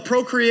principle of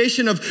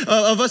procreation of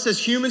us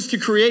as humans to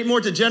create more,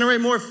 to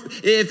generate more,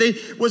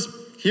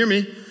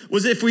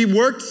 was if we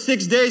worked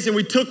 6 days and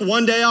we took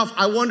 1 day off,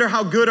 I wonder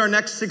how good our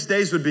next 6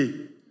 days would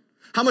be.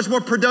 How much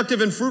more productive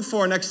and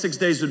fruitful our next 6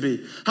 days would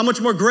be. How much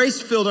more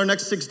grace-filled our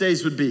next 6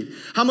 days would be.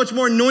 How much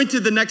more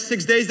anointed the next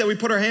 6 days that we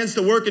put our hands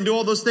to work and do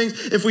all those things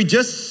if we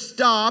just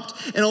stopped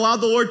and allowed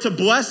the Lord to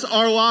bless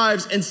our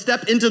lives and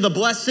step into the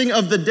blessing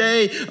of the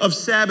day of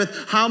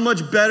Sabbath. How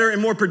much better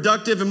and more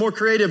productive and more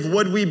creative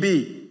would we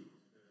be?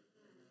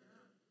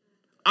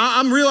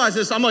 I'm realizing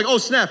this. I'm like, oh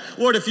snap.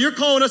 Lord, if you're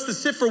calling us to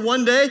sit for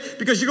 1 day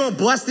because you're going to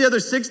bless the other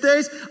 6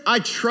 days, I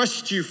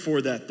trust you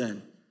for that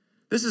then.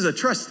 This is a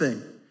trust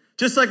thing.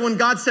 Just like when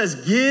God says,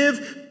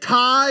 give,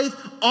 tithe,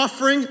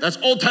 offering, that's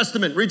Old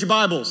Testament, read your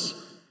Bibles.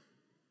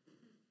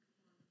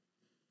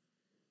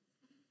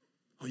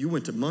 Oh, you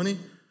went to money?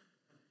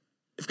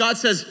 If God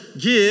says,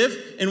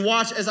 give and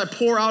watch as I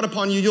pour out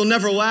upon you, you'll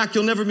never lack,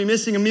 you'll never be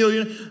missing a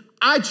meal.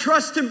 I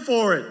trust him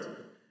for it.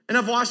 And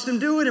I've watched him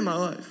do it in my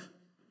life.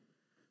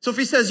 So if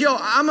he says, yo,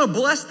 I'm gonna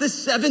bless this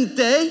seventh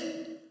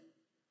day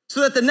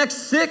so that the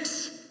next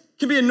 6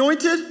 can be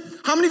anointed,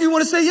 how many of you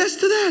wanna say yes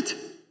to that?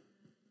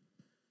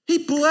 He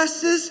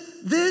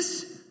blesses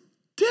this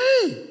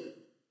day.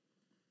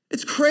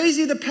 It's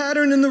crazy the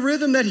pattern and the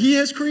rhythm that he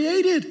has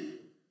created.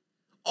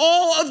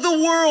 All of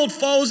the world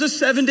follows a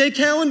 7-day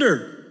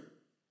calendar.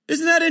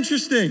 Isn't that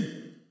interesting?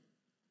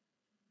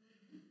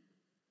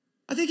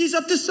 I think he's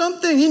up to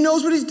something. He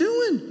knows what he's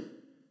doing.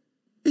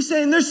 He's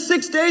saying there's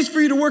 6 days for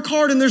you to work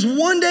hard and there's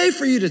 1 day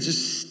for you to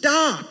just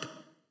stop.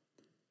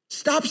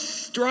 Stop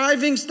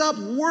striving, stop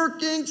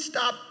working,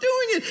 stop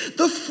doing it.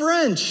 The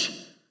French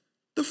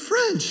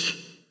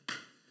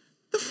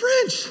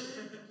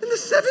in the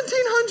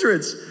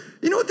 1700s,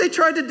 you know what they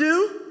tried to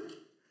do?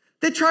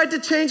 They tried to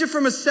change it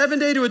from a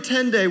 7-day to a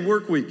 10-day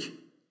work week.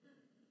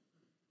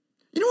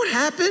 You know what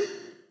happened?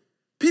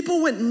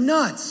 People went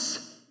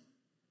nuts.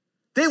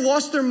 They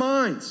lost their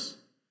minds.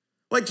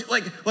 Like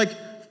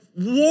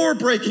war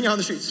breaking out on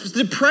the streets,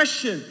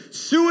 depression,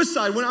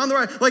 suicide went on the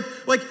rise.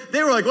 Like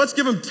they were like, let's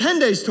give them 10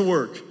 days to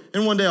work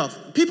and 1 day off.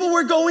 People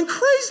were going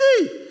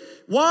crazy.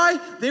 Why?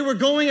 They were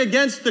going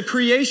against the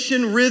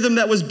creation rhythm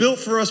that was built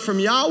for us from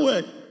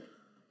Yahweh.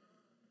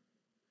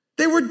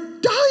 They were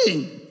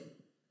dying.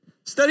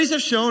 Studies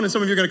have shown, and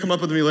some of you are going to come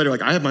up with me later,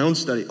 like, I have my own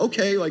study.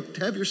 Okay, like,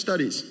 have your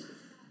studies.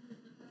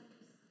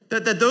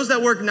 That those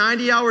that work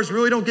 90 hours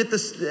really don't get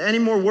any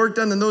more work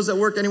done than those that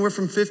work anywhere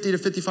from 50 to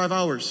 55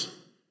 hours.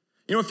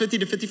 You know what 50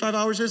 to 55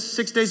 hours is?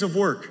 6 days of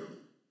work.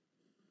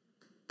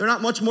 They're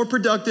not much more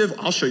productive.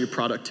 I'll show you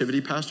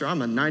productivity, Pastor.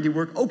 I'm a 90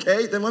 work.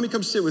 Okay, then let me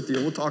come sit with you.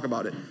 We'll talk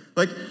about it.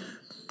 Like,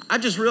 I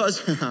just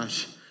realized,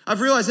 I've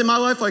realized in my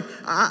life, like,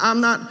 I'm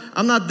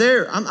not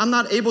there. I'm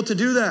not able to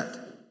do that.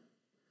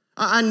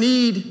 I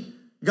need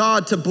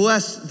God to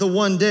bless the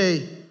 1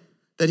 day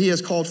that he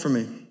has called for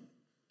me.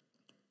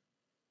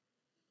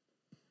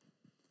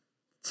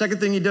 Second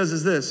thing he does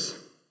is this.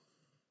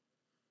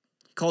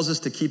 He calls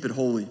us to keep it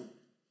holy.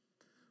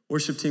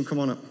 Worship team, come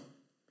on up.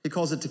 He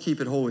calls it to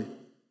keep it holy.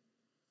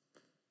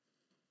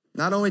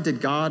 Not only did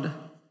God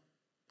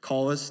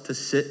call us to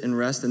sit and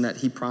rest and that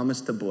he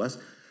promised to bless.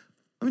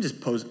 Let me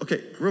just pose,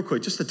 okay, real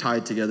quick, just to tie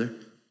it together.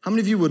 How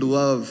many of you would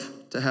love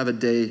to have a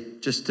day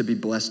just to be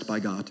blessed by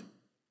God?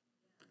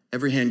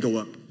 Every hand go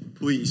up,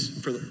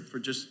 please, for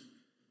just,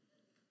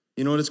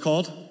 you know what it's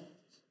called?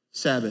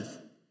 Sabbath.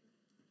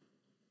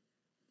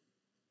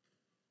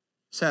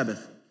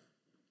 Sabbath.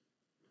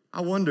 I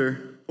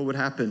wonder what would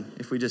happen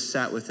if we just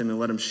sat with him and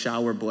let him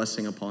shower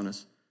blessing upon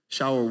us,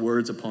 shower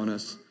words upon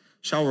us,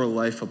 shower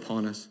life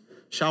upon us,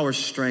 shower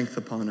strength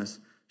upon us,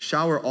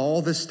 shower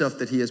all this stuff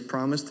that he has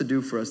promised to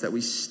do for us, that we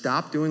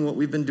stop doing what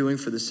we've been doing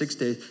for the 6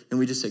 days, and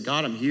we just say,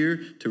 God, I'm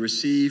here to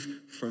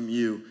receive from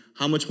you.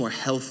 How much more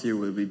healthier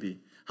would we be?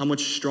 How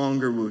much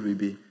stronger would we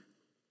be?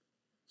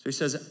 So he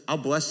says, I'll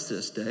bless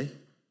this day.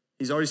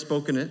 He's already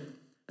spoken it.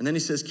 And then he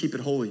says, keep it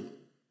holy.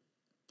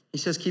 He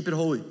says, keep it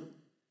holy.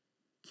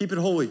 Keep it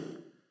holy.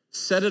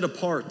 Set it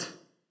apart.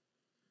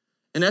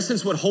 In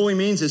essence, what holy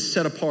means is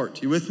set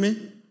apart. You with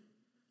me?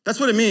 That's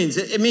what it means.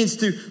 It means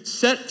to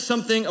set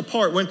something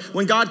apart.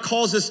 When God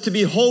calls us to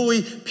be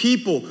holy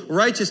people,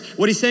 righteous,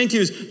 what he's saying to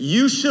you is,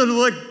 you should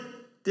look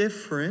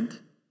different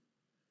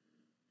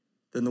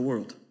than the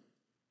world.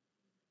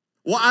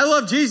 Well, I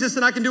love Jesus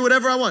and I can do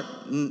whatever I want.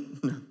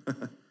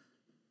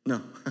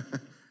 No.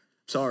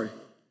 Sorry.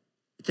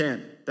 You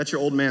can't. That's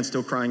your old man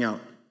still crying out.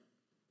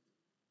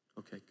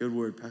 Okay, good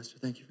word, Pastor.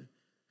 Thank you.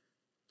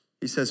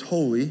 He says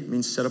holy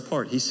means set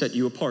apart. He set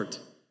you apart.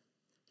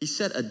 He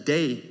set a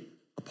day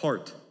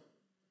apart.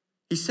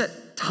 He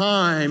set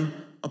time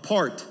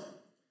apart.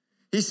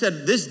 He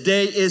said, this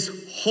day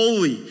is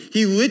holy.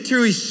 He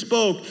literally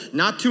spoke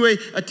not to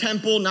a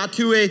temple, not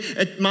to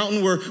a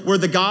mountain where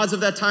the gods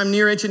of that time,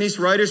 Near Ancient East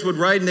writers would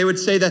write, and they would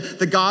say that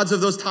the gods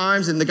of those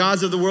times and the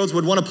gods of the worlds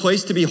would want a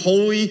place to be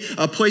holy,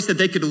 a place that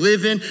they could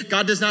live in.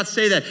 God does not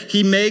say that.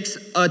 He makes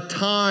a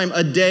time,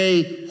 a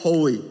day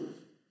holy.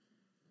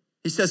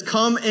 He says,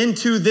 come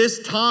into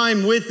this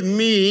time with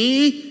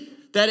me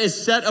that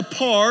is set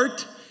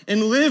apart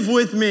and live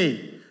with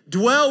me.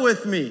 Dwell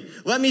with me.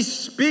 Let me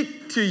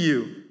speak to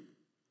you.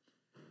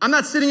 I'm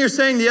not sitting here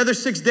saying the other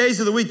 6 days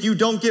of the week you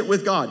don't get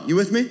with God. You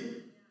with me?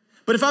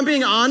 But if I'm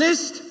being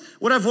honest,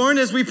 what I've learned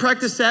as we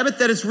practice Sabbath,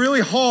 that it's really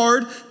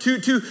hard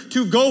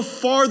to go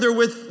farther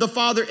with the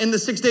Father in the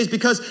 6 days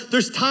because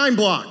there's time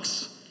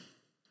blocks.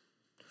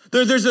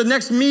 There's a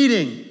next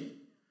meeting.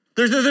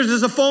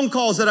 There's a phone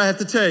calls that I have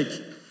to take.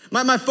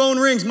 My phone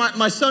rings,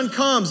 my son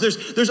comes,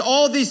 there's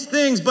all these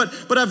things,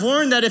 but I've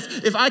learned that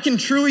if I can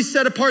truly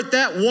set apart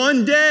that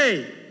one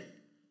day,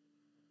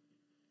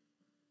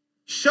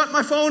 shut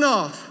my phone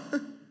off,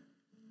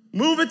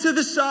 move it to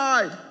the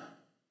side,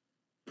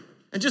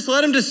 and just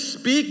let him just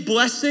speak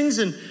blessings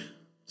and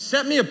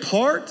set me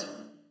apart.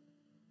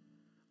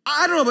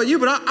 I don't know about you,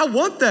 but I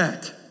want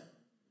that.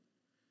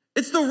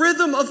 It's the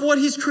rhythm of what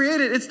he's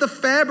created. It's the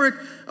fabric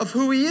of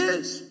who he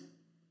is.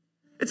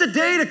 It's a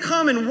day to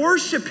come and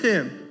worship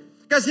him.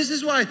 Guys, this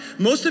is why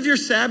most of your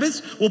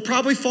Sabbaths will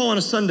probably fall on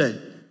a Sunday.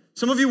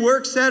 Some of you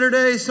work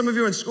Saturday, some of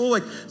you are in school.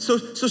 So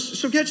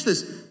catch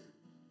this.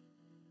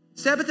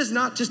 Sabbath is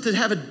not just to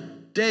have a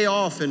day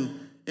off and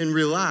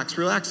relax.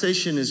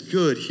 Relaxation is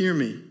good, hear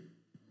me.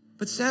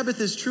 But Sabbath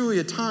is truly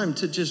a time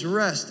to just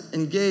rest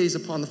and gaze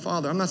upon the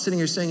Father. I'm not sitting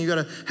here saying you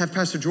gotta have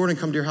Pastor Jordan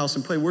come to your house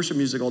and play worship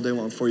music all day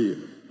long for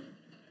you.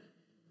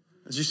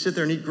 As you sit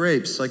there and eat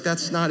grapes,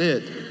 that's not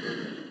it.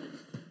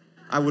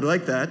 I would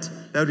like that.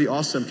 That would be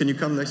awesome. Can you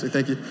come next week?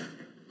 Thank you.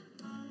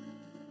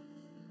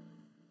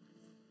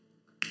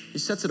 He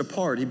sets it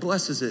apart. He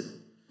blesses it.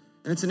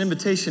 And it's an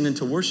invitation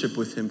into worship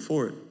with him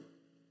for it.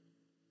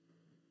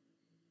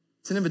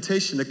 It's an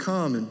invitation to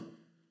come and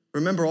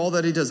remember all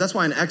that he does. That's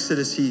why in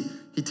Exodus,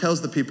 he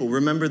tells the people,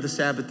 remember the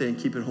Sabbath day and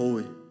keep it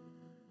holy.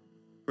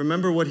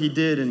 Remember what he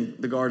did in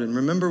the garden.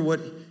 Remember what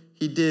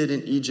he did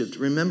in Egypt.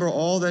 Remember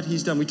all that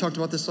he's done. We talked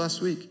about this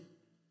last week.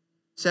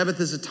 Sabbath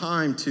is a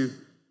time to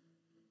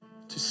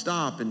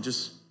stop and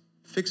just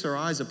fix our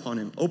eyes upon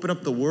him. Open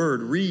up the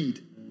word,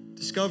 read,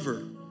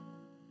 discover.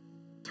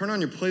 Turn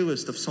on your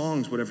playlist of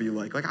songs, whatever you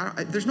like.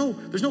 There's no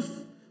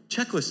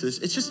checklist.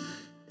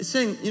 It's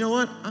saying, you know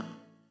what?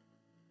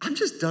 I'm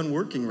just done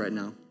working right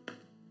now.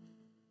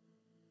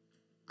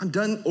 I'm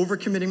done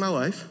overcommitting my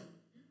life.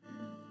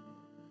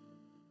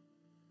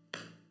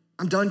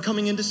 I'm done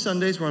coming into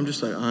Sundays where I'm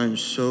just like, I'm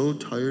so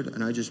tired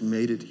and I just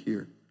made it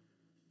here.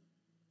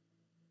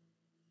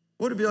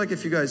 What would it be like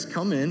if you guys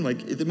come in,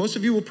 most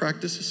of you will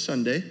practice a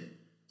Sunday.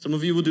 Some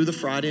of you will do the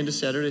Friday into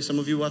Saturday. Some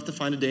of you will have to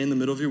find a day in the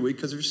middle of your week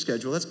because of your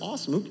schedule. That's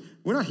awesome.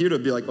 We're not here to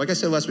be like I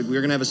said last week,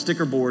 we're gonna have a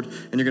sticker board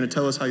and you're gonna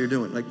tell us how you're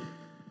doing. But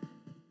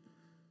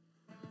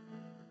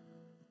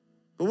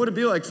what would it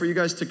be like for you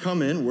guys to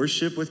come in,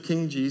 worship with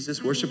King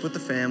Jesus, worship with the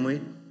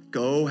family,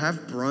 go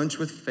have brunch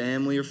with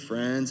family or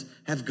friends,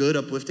 have good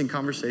uplifting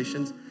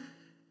conversations,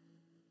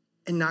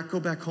 and not go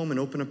back home and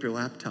open up your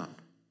laptop?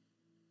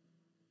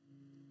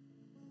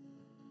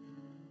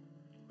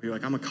 You're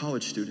like, I'm a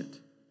college student.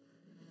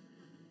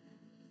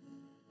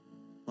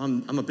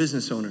 I'm a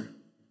business owner.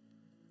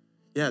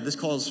 Yeah, this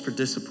calls for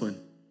discipline.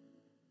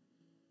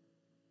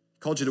 He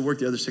called you to work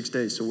the other 6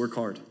 days, so work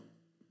hard.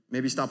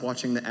 Maybe stop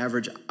watching. The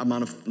average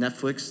amount of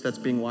Netflix that's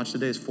being watched a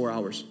day is 4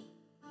 hours.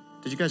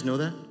 Did you guys know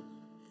that?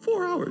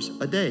 4 hours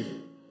a day.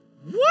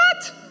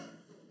 What?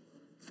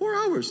 4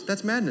 hours,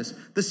 that's madness.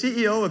 The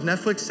CEO of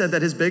Netflix said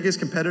that his biggest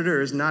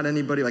competitor is not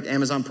anybody like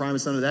Amazon Prime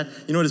and none of that.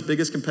 You know what his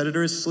biggest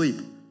competitor is? Sleep.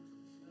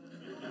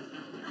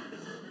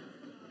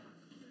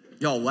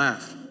 Y'all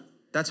laugh.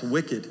 That's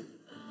wicked.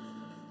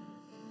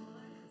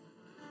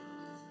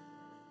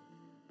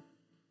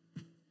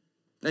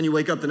 Then you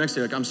wake up the next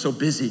day like, I'm so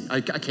busy.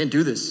 I can't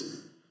do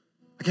this.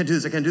 I can't do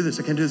this, I can't do this,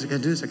 I can't do this, I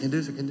can't do this, I can't do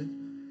this, I can't do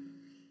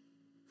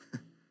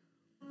this.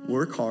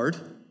 Work hard,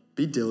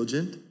 be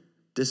diligent,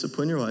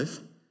 discipline your life.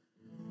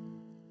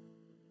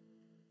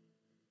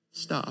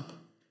 Stop.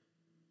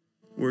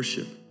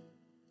 Worship.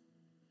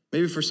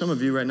 Maybe for some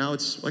of you right now,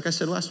 it's like I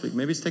said last week,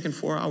 maybe it's taken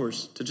 4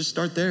 hours to just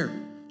start there.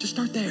 Just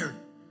start there.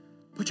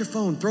 Put your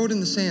phone, throw it in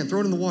the sand, throw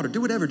it in the water,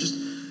 do whatever. Just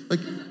like,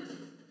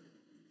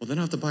 well, then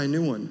I have to buy a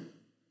new one.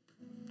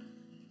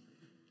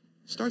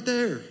 Start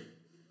there.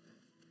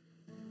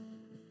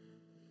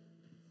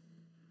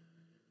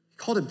 He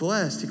called it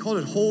blessed. He called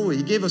it holy.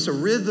 He gave us a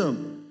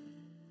rhythm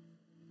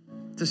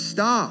to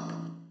stop.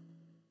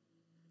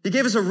 He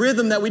gave us a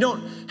rhythm that we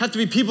don't have to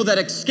be people that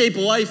escape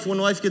life when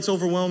life gets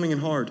overwhelming and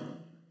hard.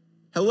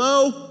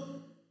 Hello?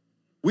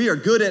 We are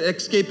good at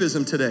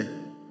escapism today.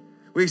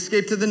 We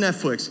escape to the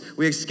Netflix.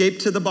 We escape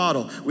to the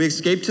bottle. We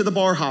escape to the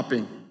bar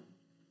hopping.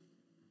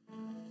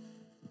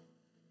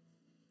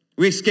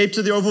 We escape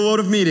to the overload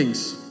of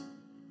meetings,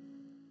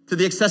 to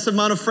the excessive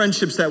amount of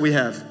friendships that we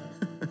have.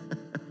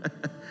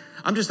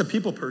 I'm just a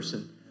people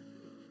person.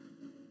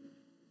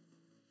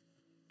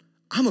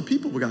 I'm a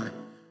people guy.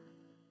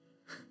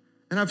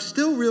 And I've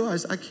still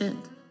realized I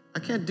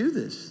can't do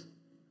this.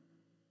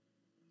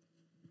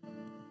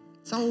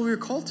 It's not what we were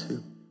called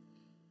to.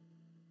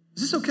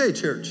 Is this okay,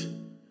 church?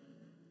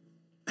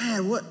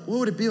 Man, what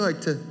would it be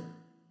like to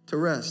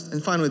rest?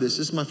 And finally, this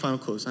is my final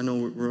close. I know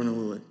we're running a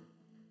little late.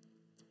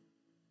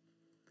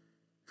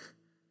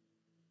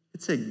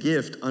 It's a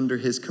gift under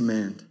his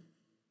command.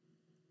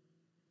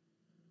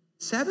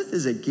 Sabbath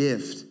is a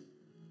gift,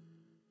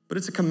 but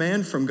it's a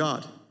command from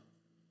God.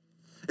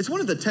 It's one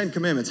of the 10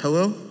 commandments.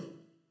 Hello?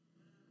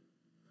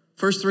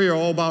 First 3 are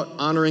all about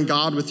honoring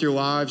God with your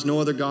lives, no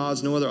other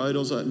gods, no other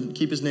idols,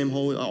 keep his name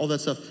holy, all that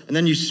stuff. And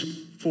then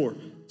 4,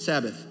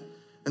 Sabbath.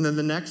 And then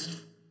the next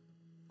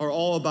are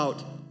all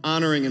about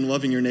honoring and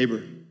loving your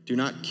neighbor. Do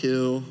not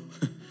kill,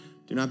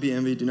 do not be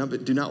envied,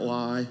 do not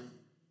lie.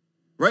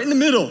 Right in the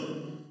middle,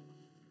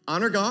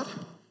 honor God,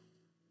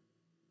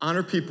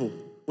 honor people.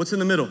 What's in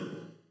the middle?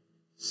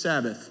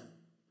 Sabbath.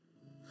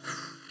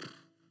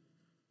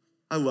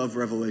 I love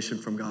revelation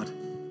from God.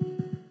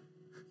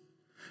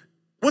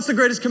 What's the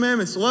greatest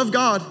commandments? Love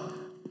God,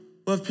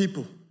 love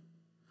people.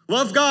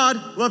 Love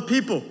God, love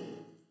people.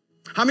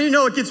 How many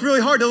know it gets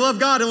really hard to love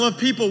God and love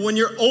people when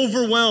you're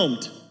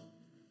overwhelmed?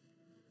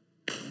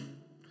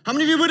 How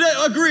many of you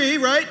would agree,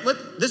 right?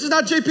 This is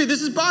not JP,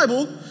 this is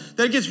Bible,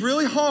 that it gets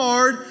really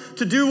hard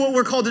to do what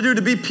we're called to do,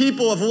 to be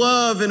people of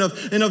love and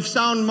of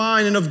sound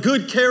mind and of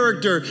good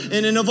character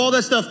and of all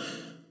that stuff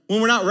when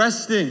we're not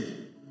resting.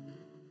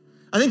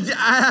 I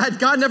think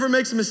God never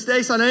makes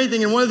mistakes on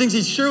anything, and one of the things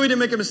he surely didn't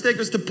make a mistake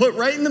was to put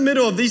right in the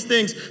middle of these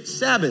things,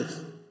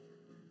 Sabbath.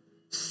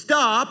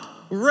 Stop,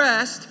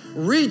 rest,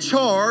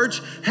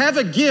 recharge, have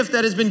a gift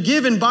that has been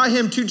given by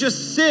him to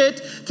just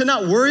sit, to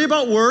not worry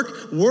about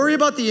work, worry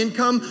about the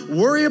income,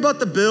 worry about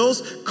the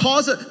bills,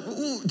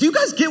 do you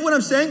guys get what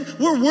I'm saying?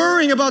 We're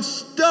worrying about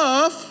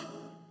stuff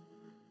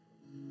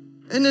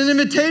and an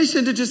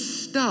invitation to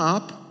just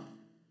stop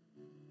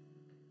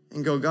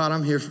and go, God,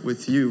 I'm here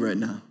with you right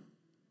now.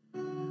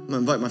 I'm gonna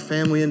invite my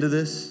family into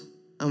this.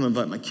 I'm gonna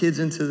invite my kids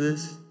into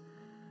this.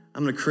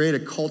 I'm gonna create a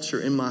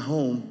culture in my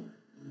home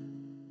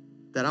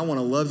that I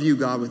wanna love you,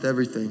 God, with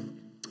everything.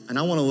 And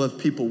I wanna love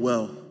people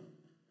well.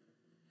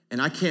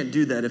 And I can't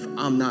do that if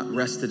I'm not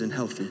rested and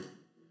healthy.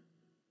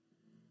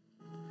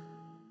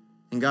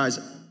 And guys,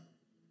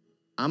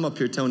 I'm up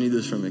here telling you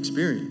this from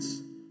experience.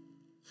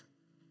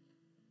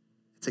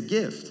 It's a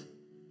gift.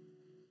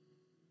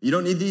 You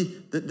don't need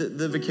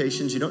the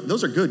vacations.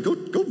 Those are good.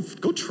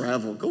 Go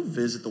travel. Go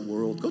visit the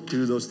world. Go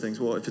do those things.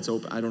 Well, if it's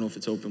open, I don't know if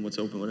it's open, what's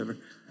open, whatever.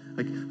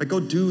 Like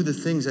go do the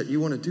things that you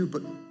want to do.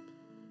 But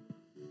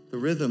the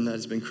rhythm that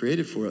has been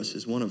created for us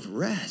is one of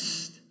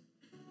rest.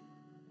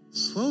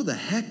 Slow the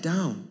heck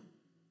down.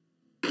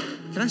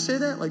 Can I say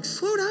that? Like,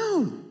 slow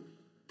down.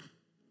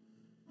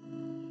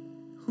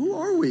 Who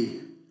are we?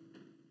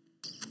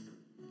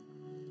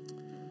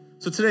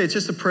 So today, it's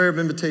just a prayer of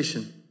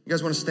invitation. You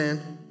guys want to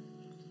stand?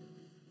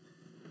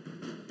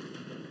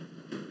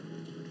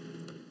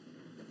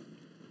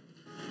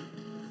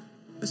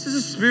 This is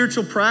a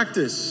spiritual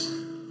practice,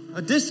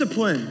 a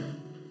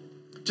discipline.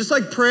 Just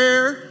like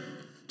prayer,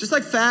 just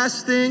like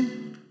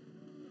fasting,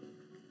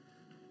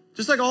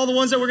 just like all the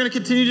ones that we're going to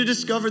continue to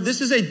discover,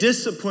 this is a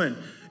discipline.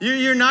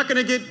 You're not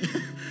going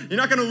to You're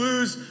not gonna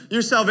lose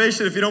your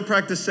salvation if you don't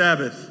practice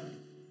Sabbath.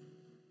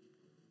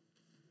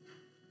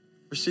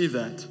 Receive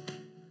that.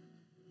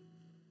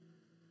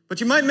 But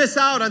you might miss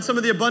out on some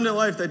of the abundant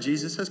life that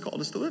Jesus has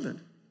called us to live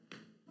in.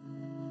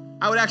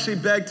 I would actually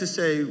beg to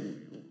say,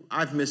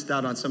 I've missed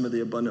out on some of the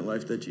abundant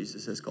life that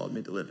Jesus has called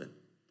me to live in.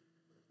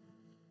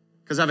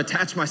 Because I've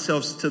attached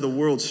myself to the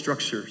world's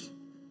structures.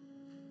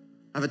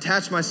 I've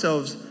attached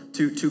myself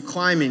to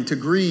climbing, to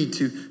greed,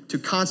 to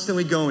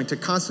constantly going, to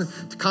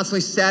constantly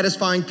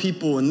satisfying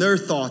people and their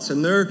thoughts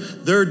and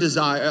their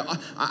desire.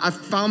 I've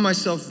found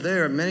myself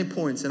there at many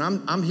points, and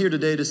I'm here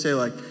today to say,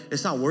 like,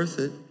 it's not worth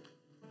it.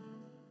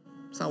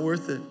 It's not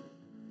worth it.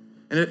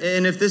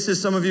 And if this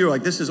is some of you,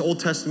 like, this is Old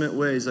Testament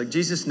ways, like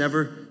Jesus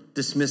never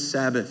dismissed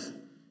Sabbath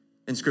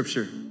in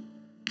Scripture.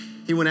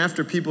 He went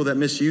after people that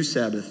misuse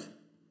Sabbath.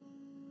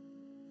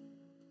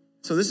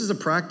 So this is a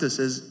practice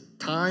as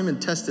time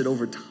and tested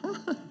over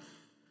time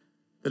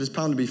that is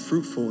found to be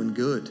fruitful and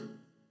good.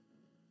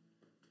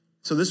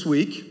 So this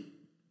week,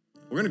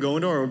 we're gonna go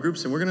into our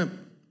groups and we're gonna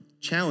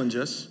challenge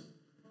us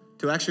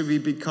to actually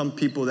become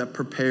people that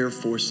prepare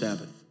for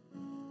Sabbath.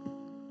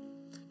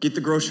 Get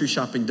the grocery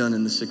shopping done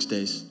in the 6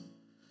 days.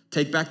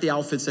 Take back the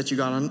outfits that you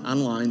got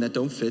online that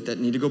don't fit, that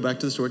need to go back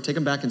to the store. Take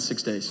them back in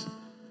 6 days.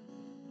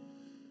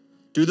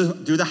 Do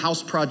the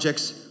house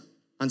projects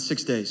on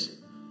 6 days.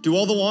 Do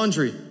all the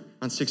laundry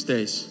on 6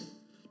 days.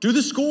 Do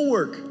the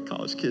schoolwork,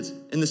 college kids,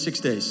 in the 6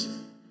 days.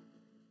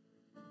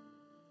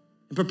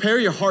 And prepare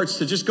your hearts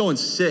to just go and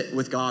sit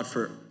with God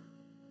for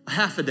a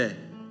half a day.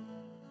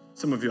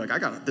 Some of you are like, I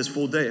got this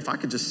full day. If I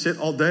could just sit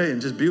all day and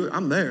just be,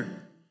 I'm there.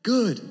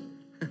 Good.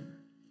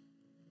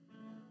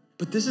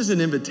 But this is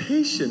an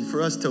invitation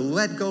for us to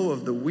let go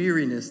of the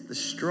weariness, the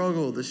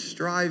struggle, the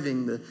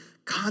striving, the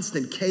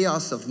constant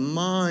chaos of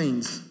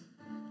minds.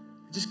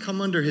 Just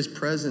come under his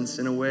presence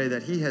in a way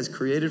that he has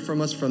created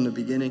from us from the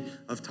beginning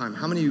of time.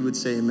 How many of you would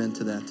say amen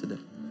to that today?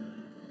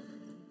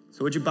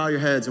 So would you bow your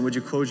heads and would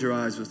you close your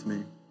eyes with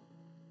me?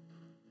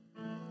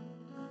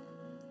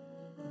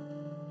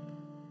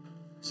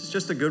 This is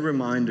just a good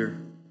reminder,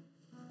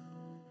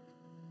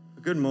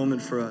 a good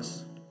moment for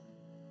us.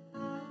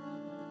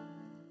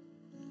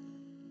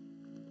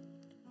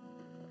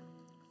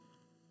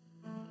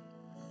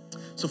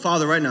 So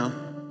Father, right now,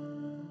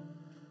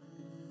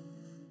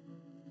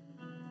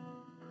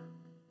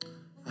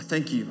 I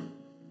thank you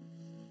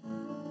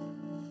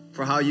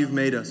for how you've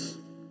made us,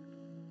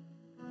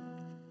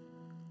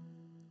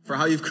 for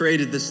how you've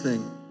created this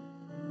thing.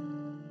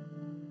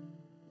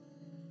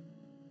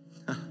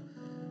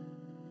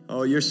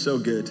 Oh, you're so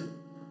good.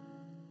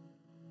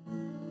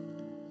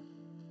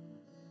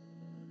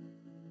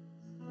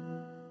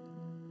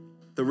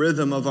 The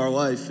rhythm of our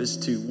life is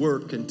to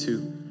work and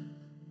to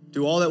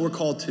do all that we're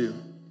called to,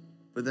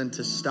 but then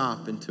to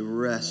stop and to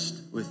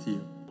rest with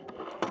you.